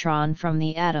electron from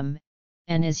the atom,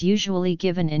 and is usually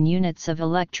given in units of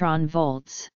electron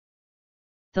volts.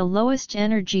 The lowest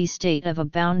energy state of a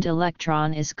bound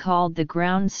electron is called the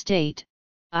ground state,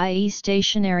 i.e.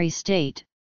 stationary state,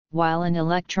 while an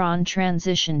electron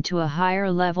transition to a higher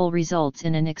level results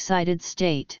in an excited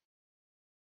state.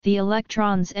 The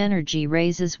electron's energy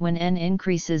raises when n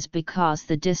increases because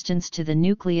the distance to the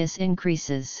nucleus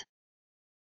increases.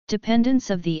 Dependence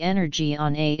of the energy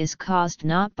on A is caused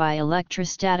not by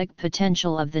electrostatic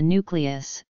potential of the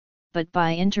nucleus, but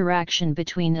by interaction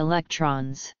between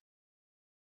electrons.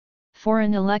 For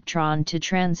an electron to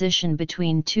transition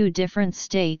between two different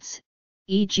states,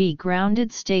 e.g.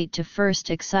 grounded state to first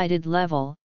excited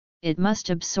level, it must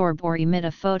absorb or emit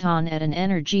a photon at an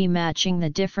energy matching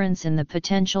the difference in the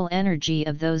potential energy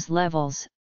of those levels.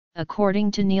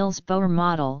 According to Niels Bohr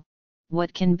model,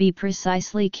 what can be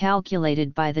precisely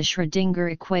calculated by the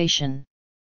Schrödinger equation.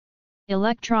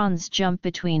 Electrons jump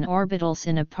between orbitals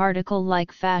in a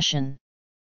particle-like fashion.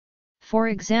 For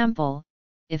example,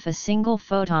 if a single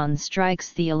photon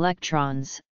strikes the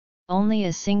electrons, only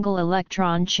a single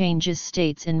electron changes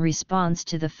states in response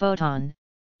to the photon.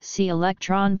 See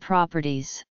electron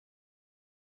properties.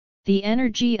 The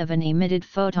energy of an emitted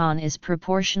photon is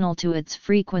proportional to its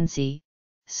frequency,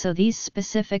 so these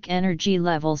specific energy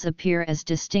levels appear as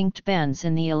distinct bands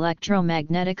in the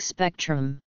electromagnetic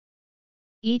spectrum.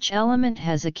 Each element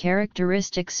has a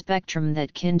characteristic spectrum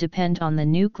that can depend on the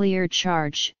nuclear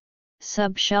charge,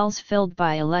 subshells filled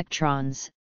by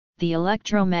electrons, the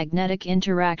electromagnetic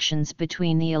interactions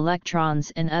between the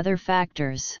electrons and other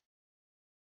factors.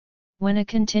 When a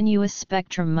continuous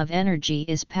spectrum of energy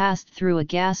is passed through a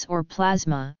gas or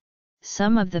plasma,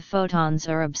 some of the photons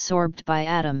are absorbed by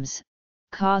atoms,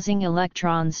 causing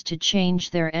electrons to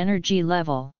change their energy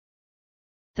level.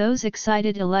 Those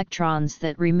excited electrons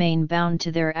that remain bound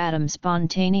to their atom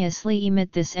spontaneously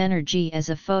emit this energy as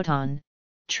a photon,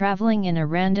 traveling in a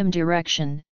random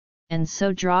direction, and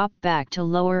so drop back to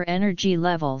lower energy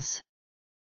levels.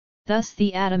 Thus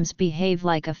the atoms behave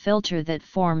like a filter that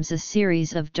forms a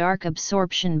series of dark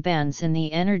absorption bands in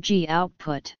the energy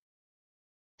output.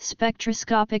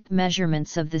 Spectroscopic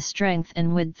measurements of the strength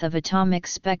and width of atomic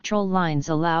spectral lines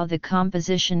allow the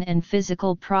composition and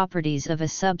physical properties of a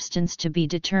substance to be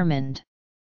determined.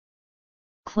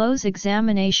 Close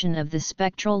examination of the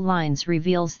spectral lines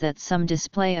reveals that some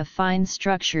display a fine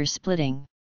structure splitting.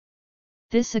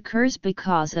 This occurs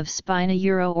because of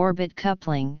spin-Euro-orbit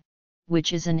coupling,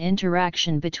 which is an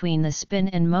interaction between the spin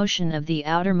and motion of the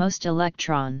outermost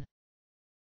electron.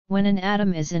 When an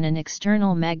atom is in an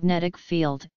external magnetic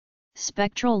field,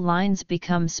 spectral lines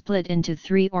become split into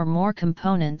three or more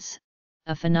components,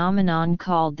 a phenomenon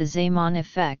called the Zeeman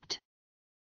effect.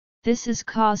 This is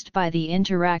caused by the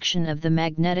interaction of the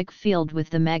magnetic field with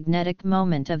the magnetic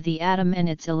moment of the atom and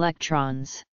its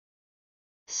electrons.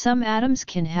 Some atoms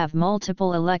can have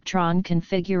multiple electron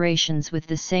configurations with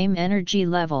the same energy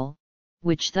level,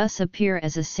 which thus appear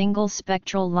as a single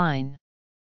spectral line.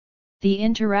 The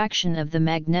interaction of the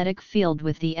magnetic field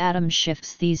with the atom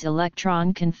shifts these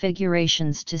electron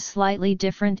configurations to slightly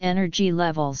different energy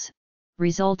levels,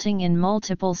 resulting in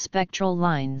multiple spectral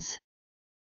lines.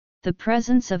 The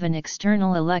presence of an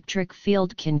external electric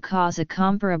field can cause a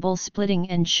comparable splitting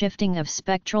and shifting of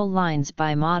spectral lines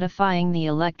by modifying the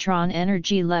electron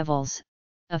energy levels,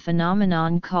 a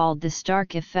phenomenon called the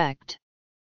Stark effect.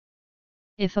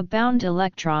 If a bound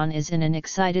electron is in an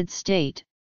excited state,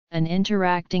 an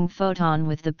interacting photon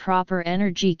with the proper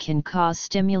energy can cause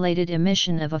stimulated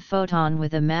emission of a photon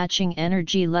with a matching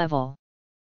energy level.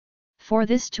 For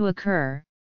this to occur,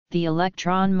 the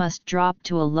electron must drop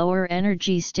to a lower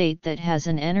energy state that has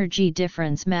an energy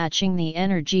difference matching the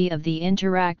energy of the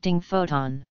interacting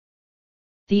photon.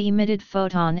 The emitted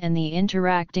photon and the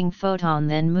interacting photon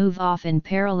then move off in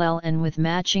parallel and with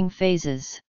matching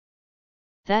phases.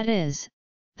 That is,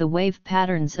 the wave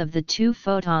patterns of the two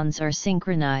photons are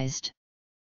synchronized.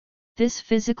 This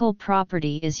physical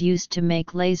property is used to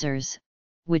make lasers,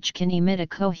 which can emit a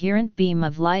coherent beam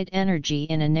of light energy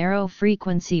in a narrow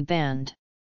frequency band.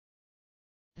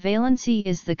 Valency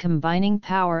is the combining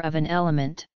power of an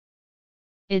element.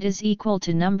 It is equal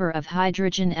to number of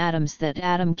hydrogen atoms that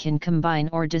atom can combine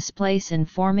or displace in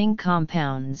forming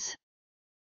compounds.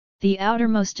 The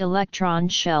outermost electron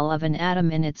shell of an atom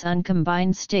in its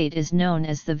uncombined state is known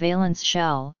as the valence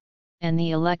shell, and the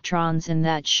electrons in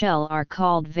that shell are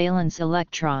called valence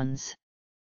electrons.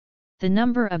 The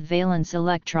number of valence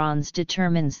electrons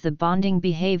determines the bonding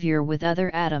behavior with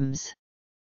other atoms.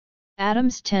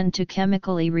 Atoms tend to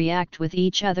chemically react with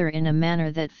each other in a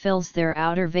manner that fills their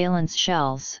outer valence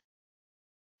shells.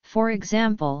 For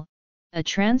example, a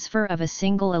transfer of a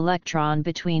single electron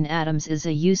between atoms is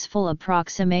a useful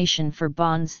approximation for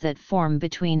bonds that form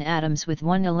between atoms with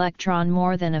one electron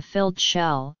more than a filled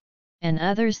shell, and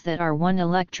others that are one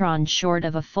electron short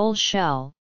of a full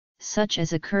shell, such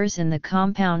as occurs in the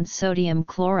compound sodium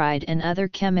chloride and other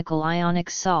chemical ionic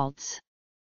salts.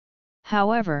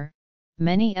 However,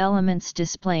 many elements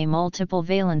display multiple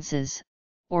valences,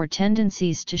 or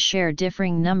tendencies to share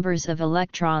differing numbers of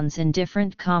electrons in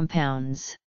different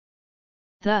compounds.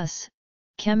 Thus,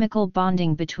 chemical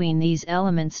bonding between these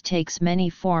elements takes many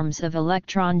forms of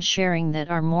electron sharing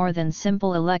that are more than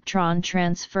simple electron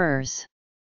transfers.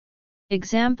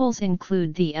 Examples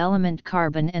include the element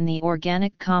carbon and the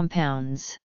organic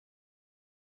compounds.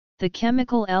 The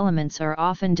chemical elements are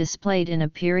often displayed in a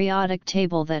periodic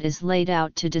table that is laid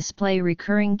out to display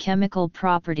recurring chemical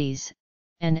properties,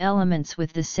 and elements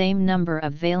with the same number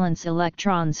of valence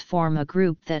electrons form a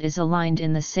group that is aligned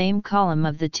in the same column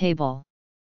of the table.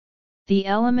 The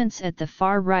elements at the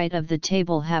far right of the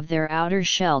table have their outer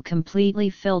shell completely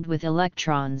filled with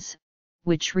electrons,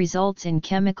 which results in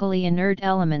chemically inert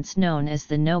elements known as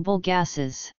the noble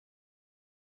gases.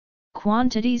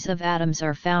 Quantities of atoms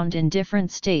are found in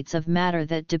different states of matter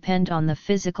that depend on the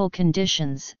physical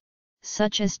conditions,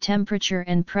 such as temperature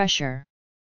and pressure.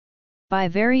 By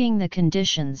varying the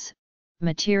conditions,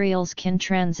 materials can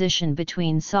transition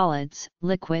between solids,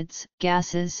 liquids,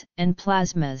 gases, and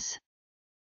plasmas.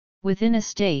 Within a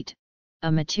state,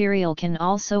 a material can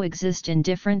also exist in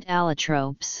different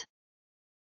allotropes.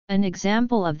 An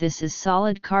example of this is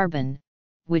solid carbon,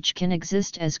 which can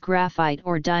exist as graphite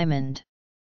or diamond.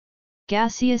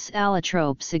 Gaseous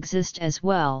allotropes exist as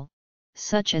well,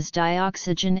 such as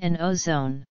dioxygen and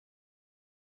ozone.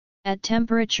 At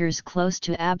temperatures close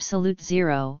to absolute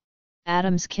zero,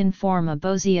 atoms can form a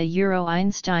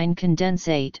Bose-Einstein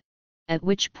condensate, at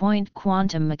which point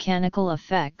quantum mechanical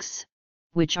effects,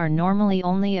 which are normally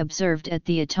only observed at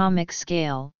the atomic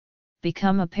scale,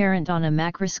 become apparent on a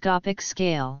macroscopic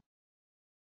scale.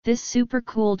 This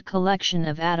supercooled collection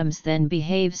of atoms then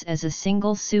behaves as a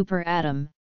single superatom,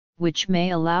 which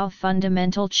may allow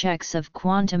fundamental checks of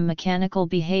quantum mechanical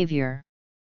behavior.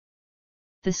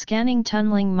 The scanning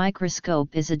tunneling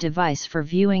microscope is a device for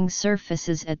viewing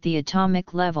surfaces at the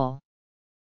atomic level.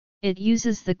 It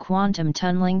uses the quantum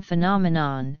tunneling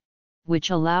phenomenon,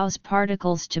 which allows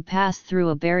particles to pass through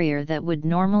a barrier that would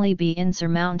normally be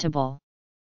insurmountable.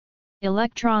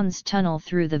 Electrons tunnel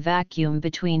through the vacuum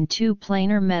between two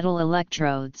planar metal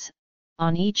electrodes,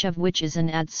 on each of which is an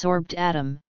adsorbed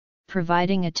atom,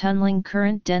 providing a tunneling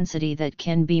current density that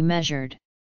can be measured.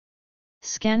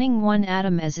 Scanning one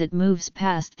atom as it moves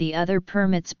past the other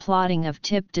permits plotting of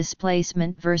tip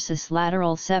displacement versus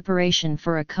lateral separation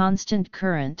for a constant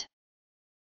current.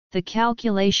 The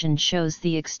calculation shows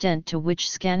the extent to which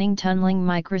scanning tunneling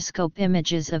microscope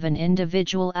images of an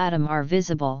individual atom are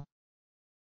visible.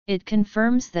 It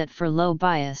confirms that for low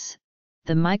bias,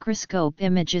 the microscope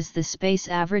images the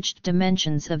space-averaged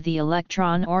dimensions of the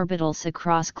electron orbitals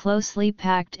across closely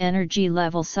packed energy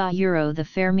level SA the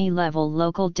Fermi level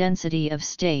local density of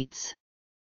states.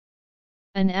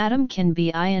 An atom can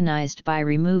be ionized by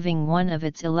removing one of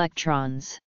its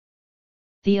electrons.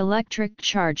 The electric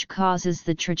charge causes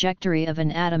the trajectory of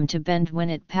an atom to bend when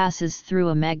it passes through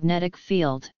a magnetic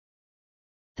field.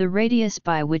 The radius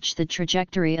by which the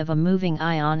trajectory of a moving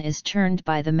ion is turned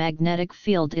by the magnetic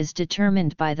field is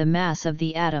determined by the mass of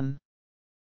the atom.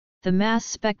 The mass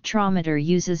spectrometer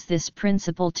uses this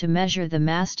principle to measure the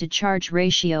mass-to-charge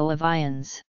ratio of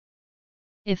ions.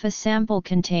 If a sample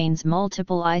contains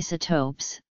multiple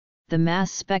isotopes, the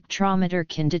mass spectrometer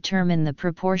can determine the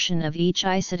proportion of each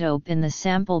isotope in the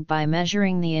sample by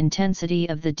measuring the intensity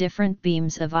of the different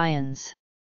beams of ions.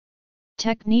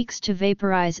 Techniques to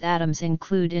vaporize atoms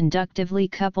include inductively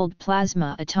coupled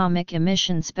plasma atomic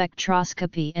emission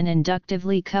spectroscopy and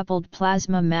inductively coupled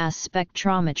plasma mass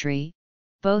spectrometry,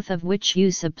 both of which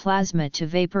use a plasma to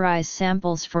vaporize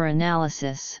samples for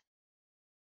analysis.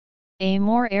 A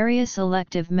more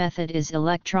area-selective method is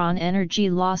electron energy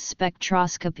loss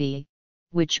spectroscopy,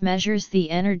 which measures the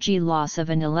energy loss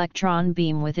of an electron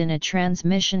beam within a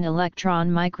transmission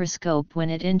electron microscope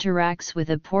when it interacts with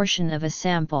a portion of a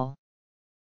sample.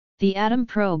 The atom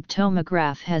probe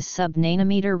tomograph has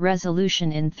sub-nanometer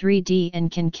resolution in 3D and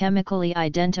can chemically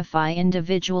identify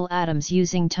individual atoms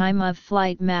using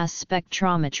time-of-flight mass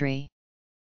spectrometry.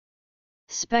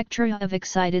 Spectra of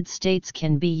excited states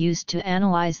can be used to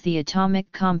analyze the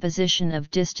atomic composition of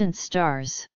distant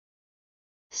stars.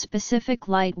 Specific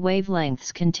light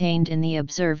wavelengths contained in the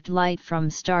observed light from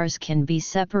stars can be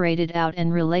separated out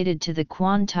and related to the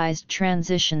quantized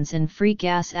transitions in free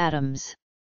gas atoms.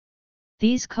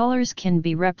 These colors can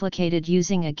be replicated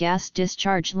using a gas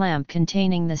discharge lamp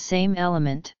containing the same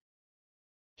element.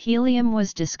 Helium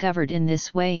was discovered in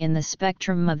this way in the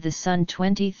spectrum of the Sun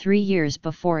 23 years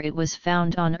before it was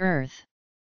found on Earth.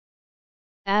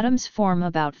 Atoms form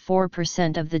about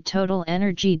 4% of the total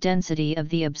energy density of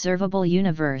the observable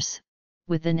universe,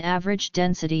 with an average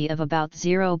density of about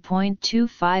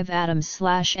 0.25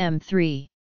 atoms/m3.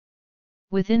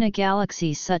 Within a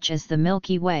galaxy such as the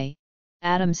Milky Way,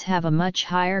 atoms have a much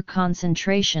higher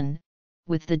concentration,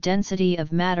 with the density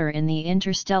of matter in the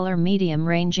interstellar medium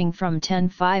ranging from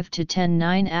 10⁵ to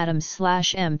 10⁹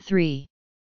 atoms/m3.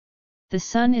 The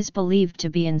Sun is believed to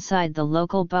be inside the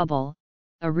local bubble,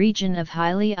 a region of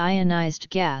highly ionized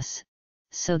gas,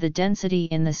 so the density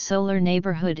in the solar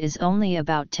neighborhood is only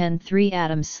about 10⁵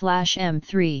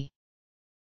 atoms/m3.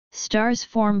 Stars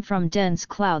form from dense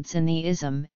clouds in the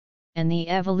ISM, and the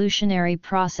evolutionary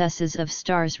processes of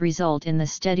stars result in the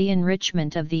steady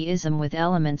enrichment of the ISM with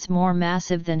elements more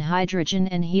massive than hydrogen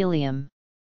and helium.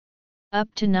 Up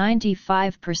to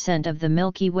 95% of the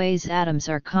Milky Way's atoms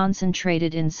are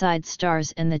concentrated inside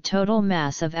stars, and the total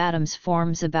mass of atoms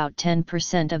forms about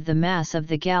 10% of the mass of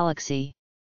the galaxy.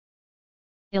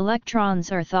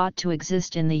 Electrons are thought to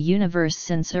exist in the universe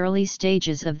since early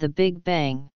stages of the Big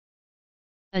Bang.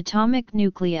 Atomic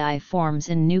nuclei forms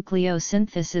in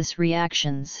nucleosynthesis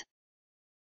reactions.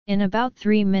 In about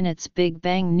 3 minutes, Big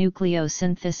Bang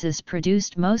nucleosynthesis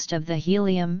produced most of the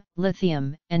helium,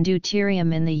 lithium, and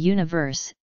deuterium in the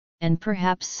universe, and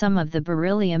perhaps some of the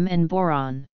beryllium and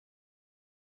boron.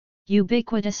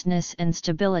 Ubiquitousness and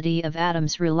stability of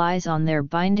atoms relies on their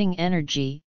binding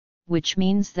energy, which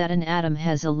means that an atom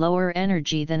has a lower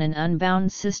energy than an unbound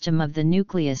system of the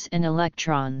nucleus and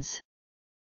electrons.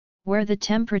 Where the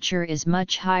temperature is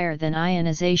much higher than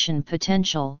ionization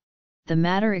potential, the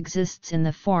matter exists in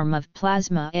the form of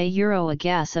plasma, a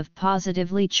gas of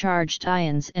positively charged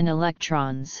ions and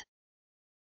electrons.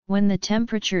 When the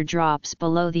temperature drops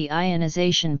below the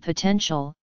ionization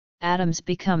potential, atoms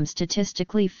become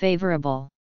statistically favorable.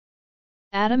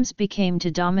 Atoms became to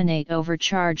dominate over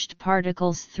charged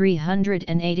particles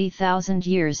 380,000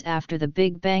 years after the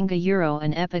Big Bang,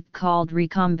 an epoch called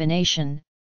recombination,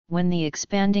 when the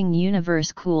expanding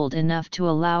universe cooled enough to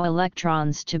allow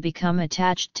electrons to become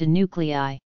attached to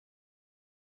nuclei.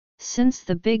 Since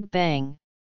the Big Bang,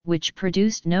 which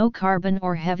produced no carbon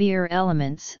or heavier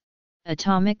elements,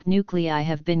 atomic nuclei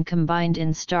have been combined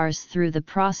in stars through the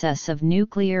process of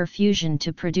nuclear fusion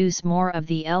to produce more of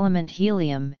the element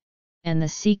helium, and the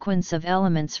sequence of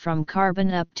elements from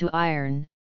carbon up to iron.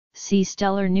 See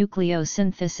stellar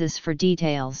nucleosynthesis for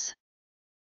details.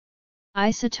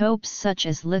 Isotopes such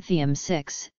as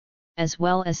lithium-6, as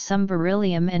well as some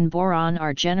beryllium and boron,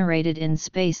 are generated in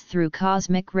space through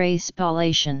cosmic ray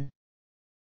spallation.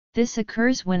 This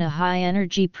occurs when a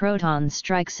high-energy proton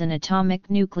strikes an atomic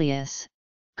nucleus,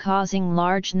 causing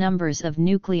large numbers of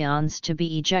nucleons to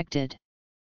be ejected.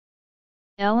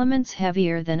 Elements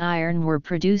heavier than iron were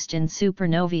produced in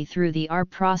supernovae through the R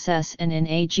process and in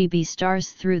AGB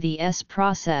stars through the S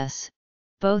process,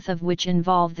 both of which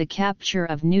involve the capture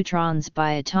of neutrons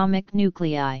by atomic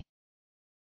nuclei.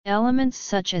 Elements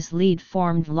such as lead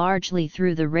formed largely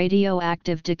through the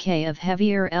radioactive decay of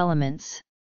heavier elements.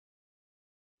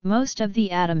 Most of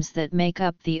the atoms that make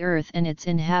up the Earth and its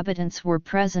inhabitants were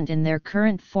present in their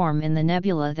current form in the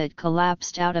nebula that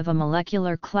collapsed out of a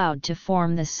molecular cloud to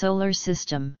form the Solar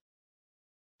System.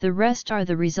 The rest are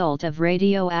the result of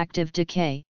radioactive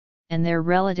decay, and their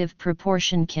relative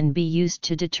proportion can be used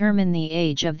to determine the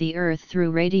age of the Earth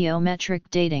through radiometric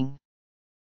dating.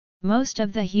 Most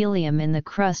of the helium in the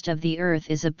crust of the Earth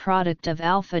is a product of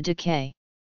alpha decay.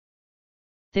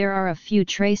 There are a few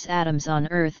trace atoms on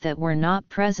Earth that were not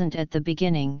present at the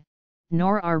beginning,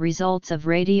 nor are results of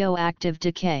radioactive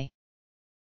decay.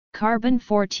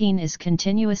 Carbon-14 is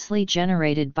continuously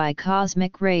generated by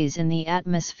cosmic rays in the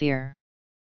atmosphere.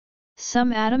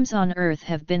 Some atoms on Earth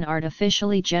have been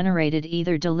artificially generated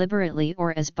either deliberately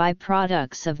or as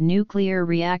byproducts of nuclear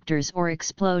reactors or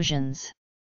explosions.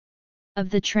 Of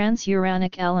the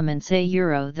transuranic elements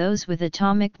those with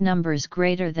atomic numbers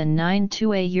greater than 9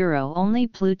 to only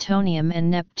plutonium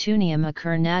and neptunium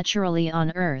occur naturally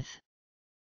on Earth.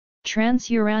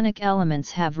 Transuranic elements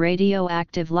have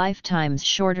radioactive lifetimes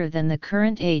shorter than the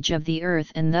current age of the Earth,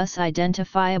 and thus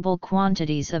identifiable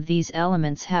quantities of these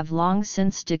elements have long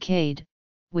since decayed,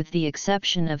 with the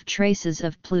exception of traces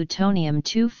of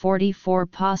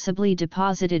plutonium-244 possibly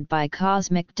deposited by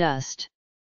cosmic dust.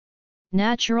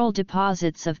 Natural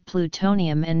deposits of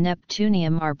plutonium and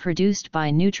neptunium are produced by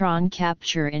neutron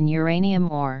capture in uranium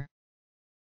ore.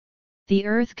 The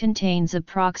Earth contains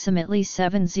approximately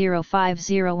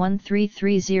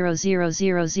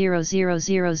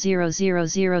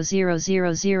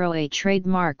 705013300000000000008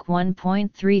 trademark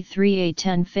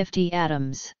 1.33A1050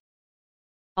 atoms.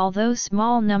 Although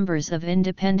small numbers of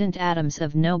independent atoms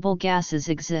of noble gases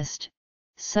exist,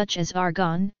 such as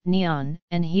argon, neon,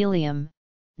 and helium,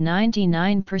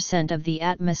 99% of the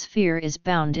atmosphere is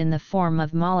bound in the form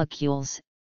of molecules,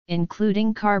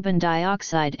 including carbon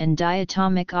dioxide and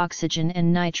diatomic oxygen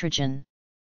and nitrogen.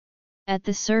 At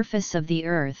the surface of the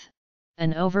Earth,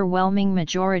 an overwhelming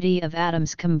majority of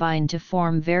atoms combine to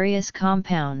form various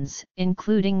compounds,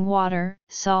 including water,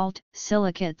 salt,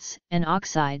 silicates, and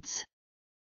oxides.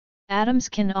 Atoms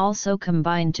can also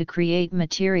combine to create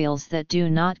materials that do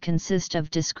not consist of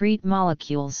discrete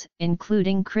molecules,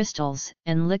 including crystals,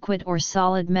 and liquid or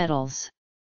solid metals.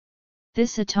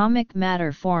 This atomic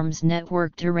matter forms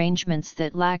networked arrangements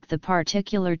that lack the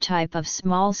particular type of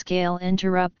small-scale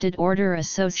interrupted order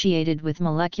associated with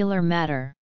molecular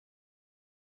matter.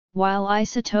 While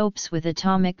isotopes with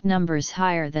atomic numbers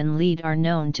higher than lead are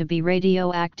known to be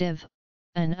radioactive,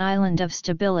 an island of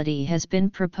stability has been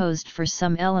proposed for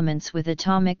some elements with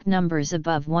atomic numbers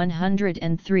above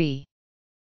 103.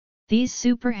 These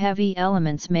superheavy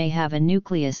elements may have a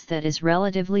nucleus that is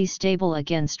relatively stable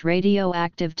against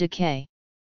radioactive decay.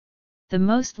 The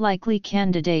most likely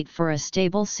candidate for a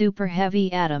stable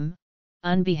superheavy atom,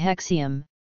 unbihexium,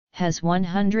 has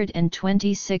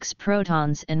 126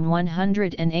 protons and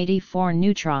 184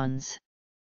 neutrons.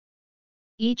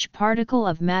 Each particle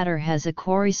of matter has a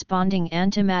corresponding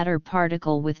antimatter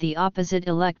particle with the opposite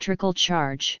electrical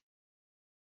charge.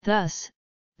 Thus,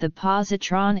 the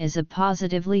positron is a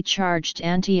positively charged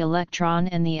anti-electron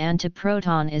and the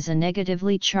antiproton is a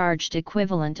negatively charged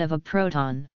equivalent of a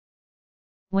proton.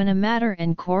 When a matter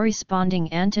and corresponding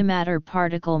antimatter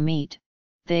particle meet,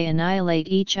 they annihilate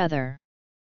each other.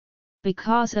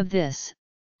 Because of this,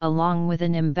 along with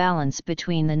an imbalance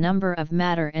between the number of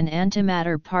matter and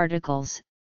antimatter particles,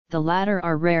 the latter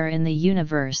are rare in the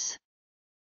universe.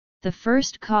 The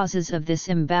first causes of this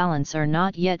imbalance are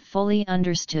not yet fully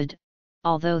understood,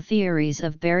 although theories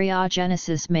of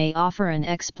baryogenesis may offer an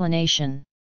explanation.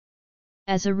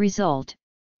 As a result,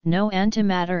 no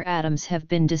antimatter atoms have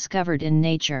been discovered in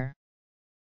nature.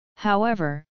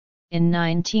 However, in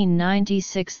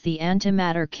 1996 the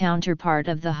antimatter counterpart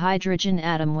of the hydrogen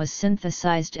atom was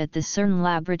synthesized at the CERN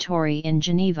laboratory in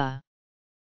Geneva.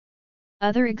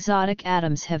 Other exotic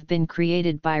atoms have been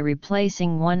created by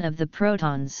replacing one of the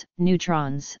protons,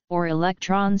 neutrons, or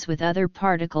electrons with other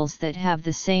particles that have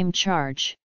the same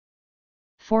charge.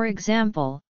 For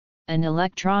example, an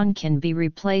electron can be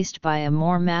replaced by a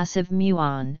more massive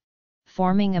muon,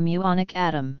 forming a muonic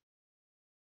atom.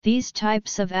 These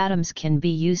types of atoms can be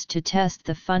used to test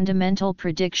the fundamental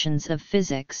predictions of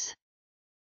physics.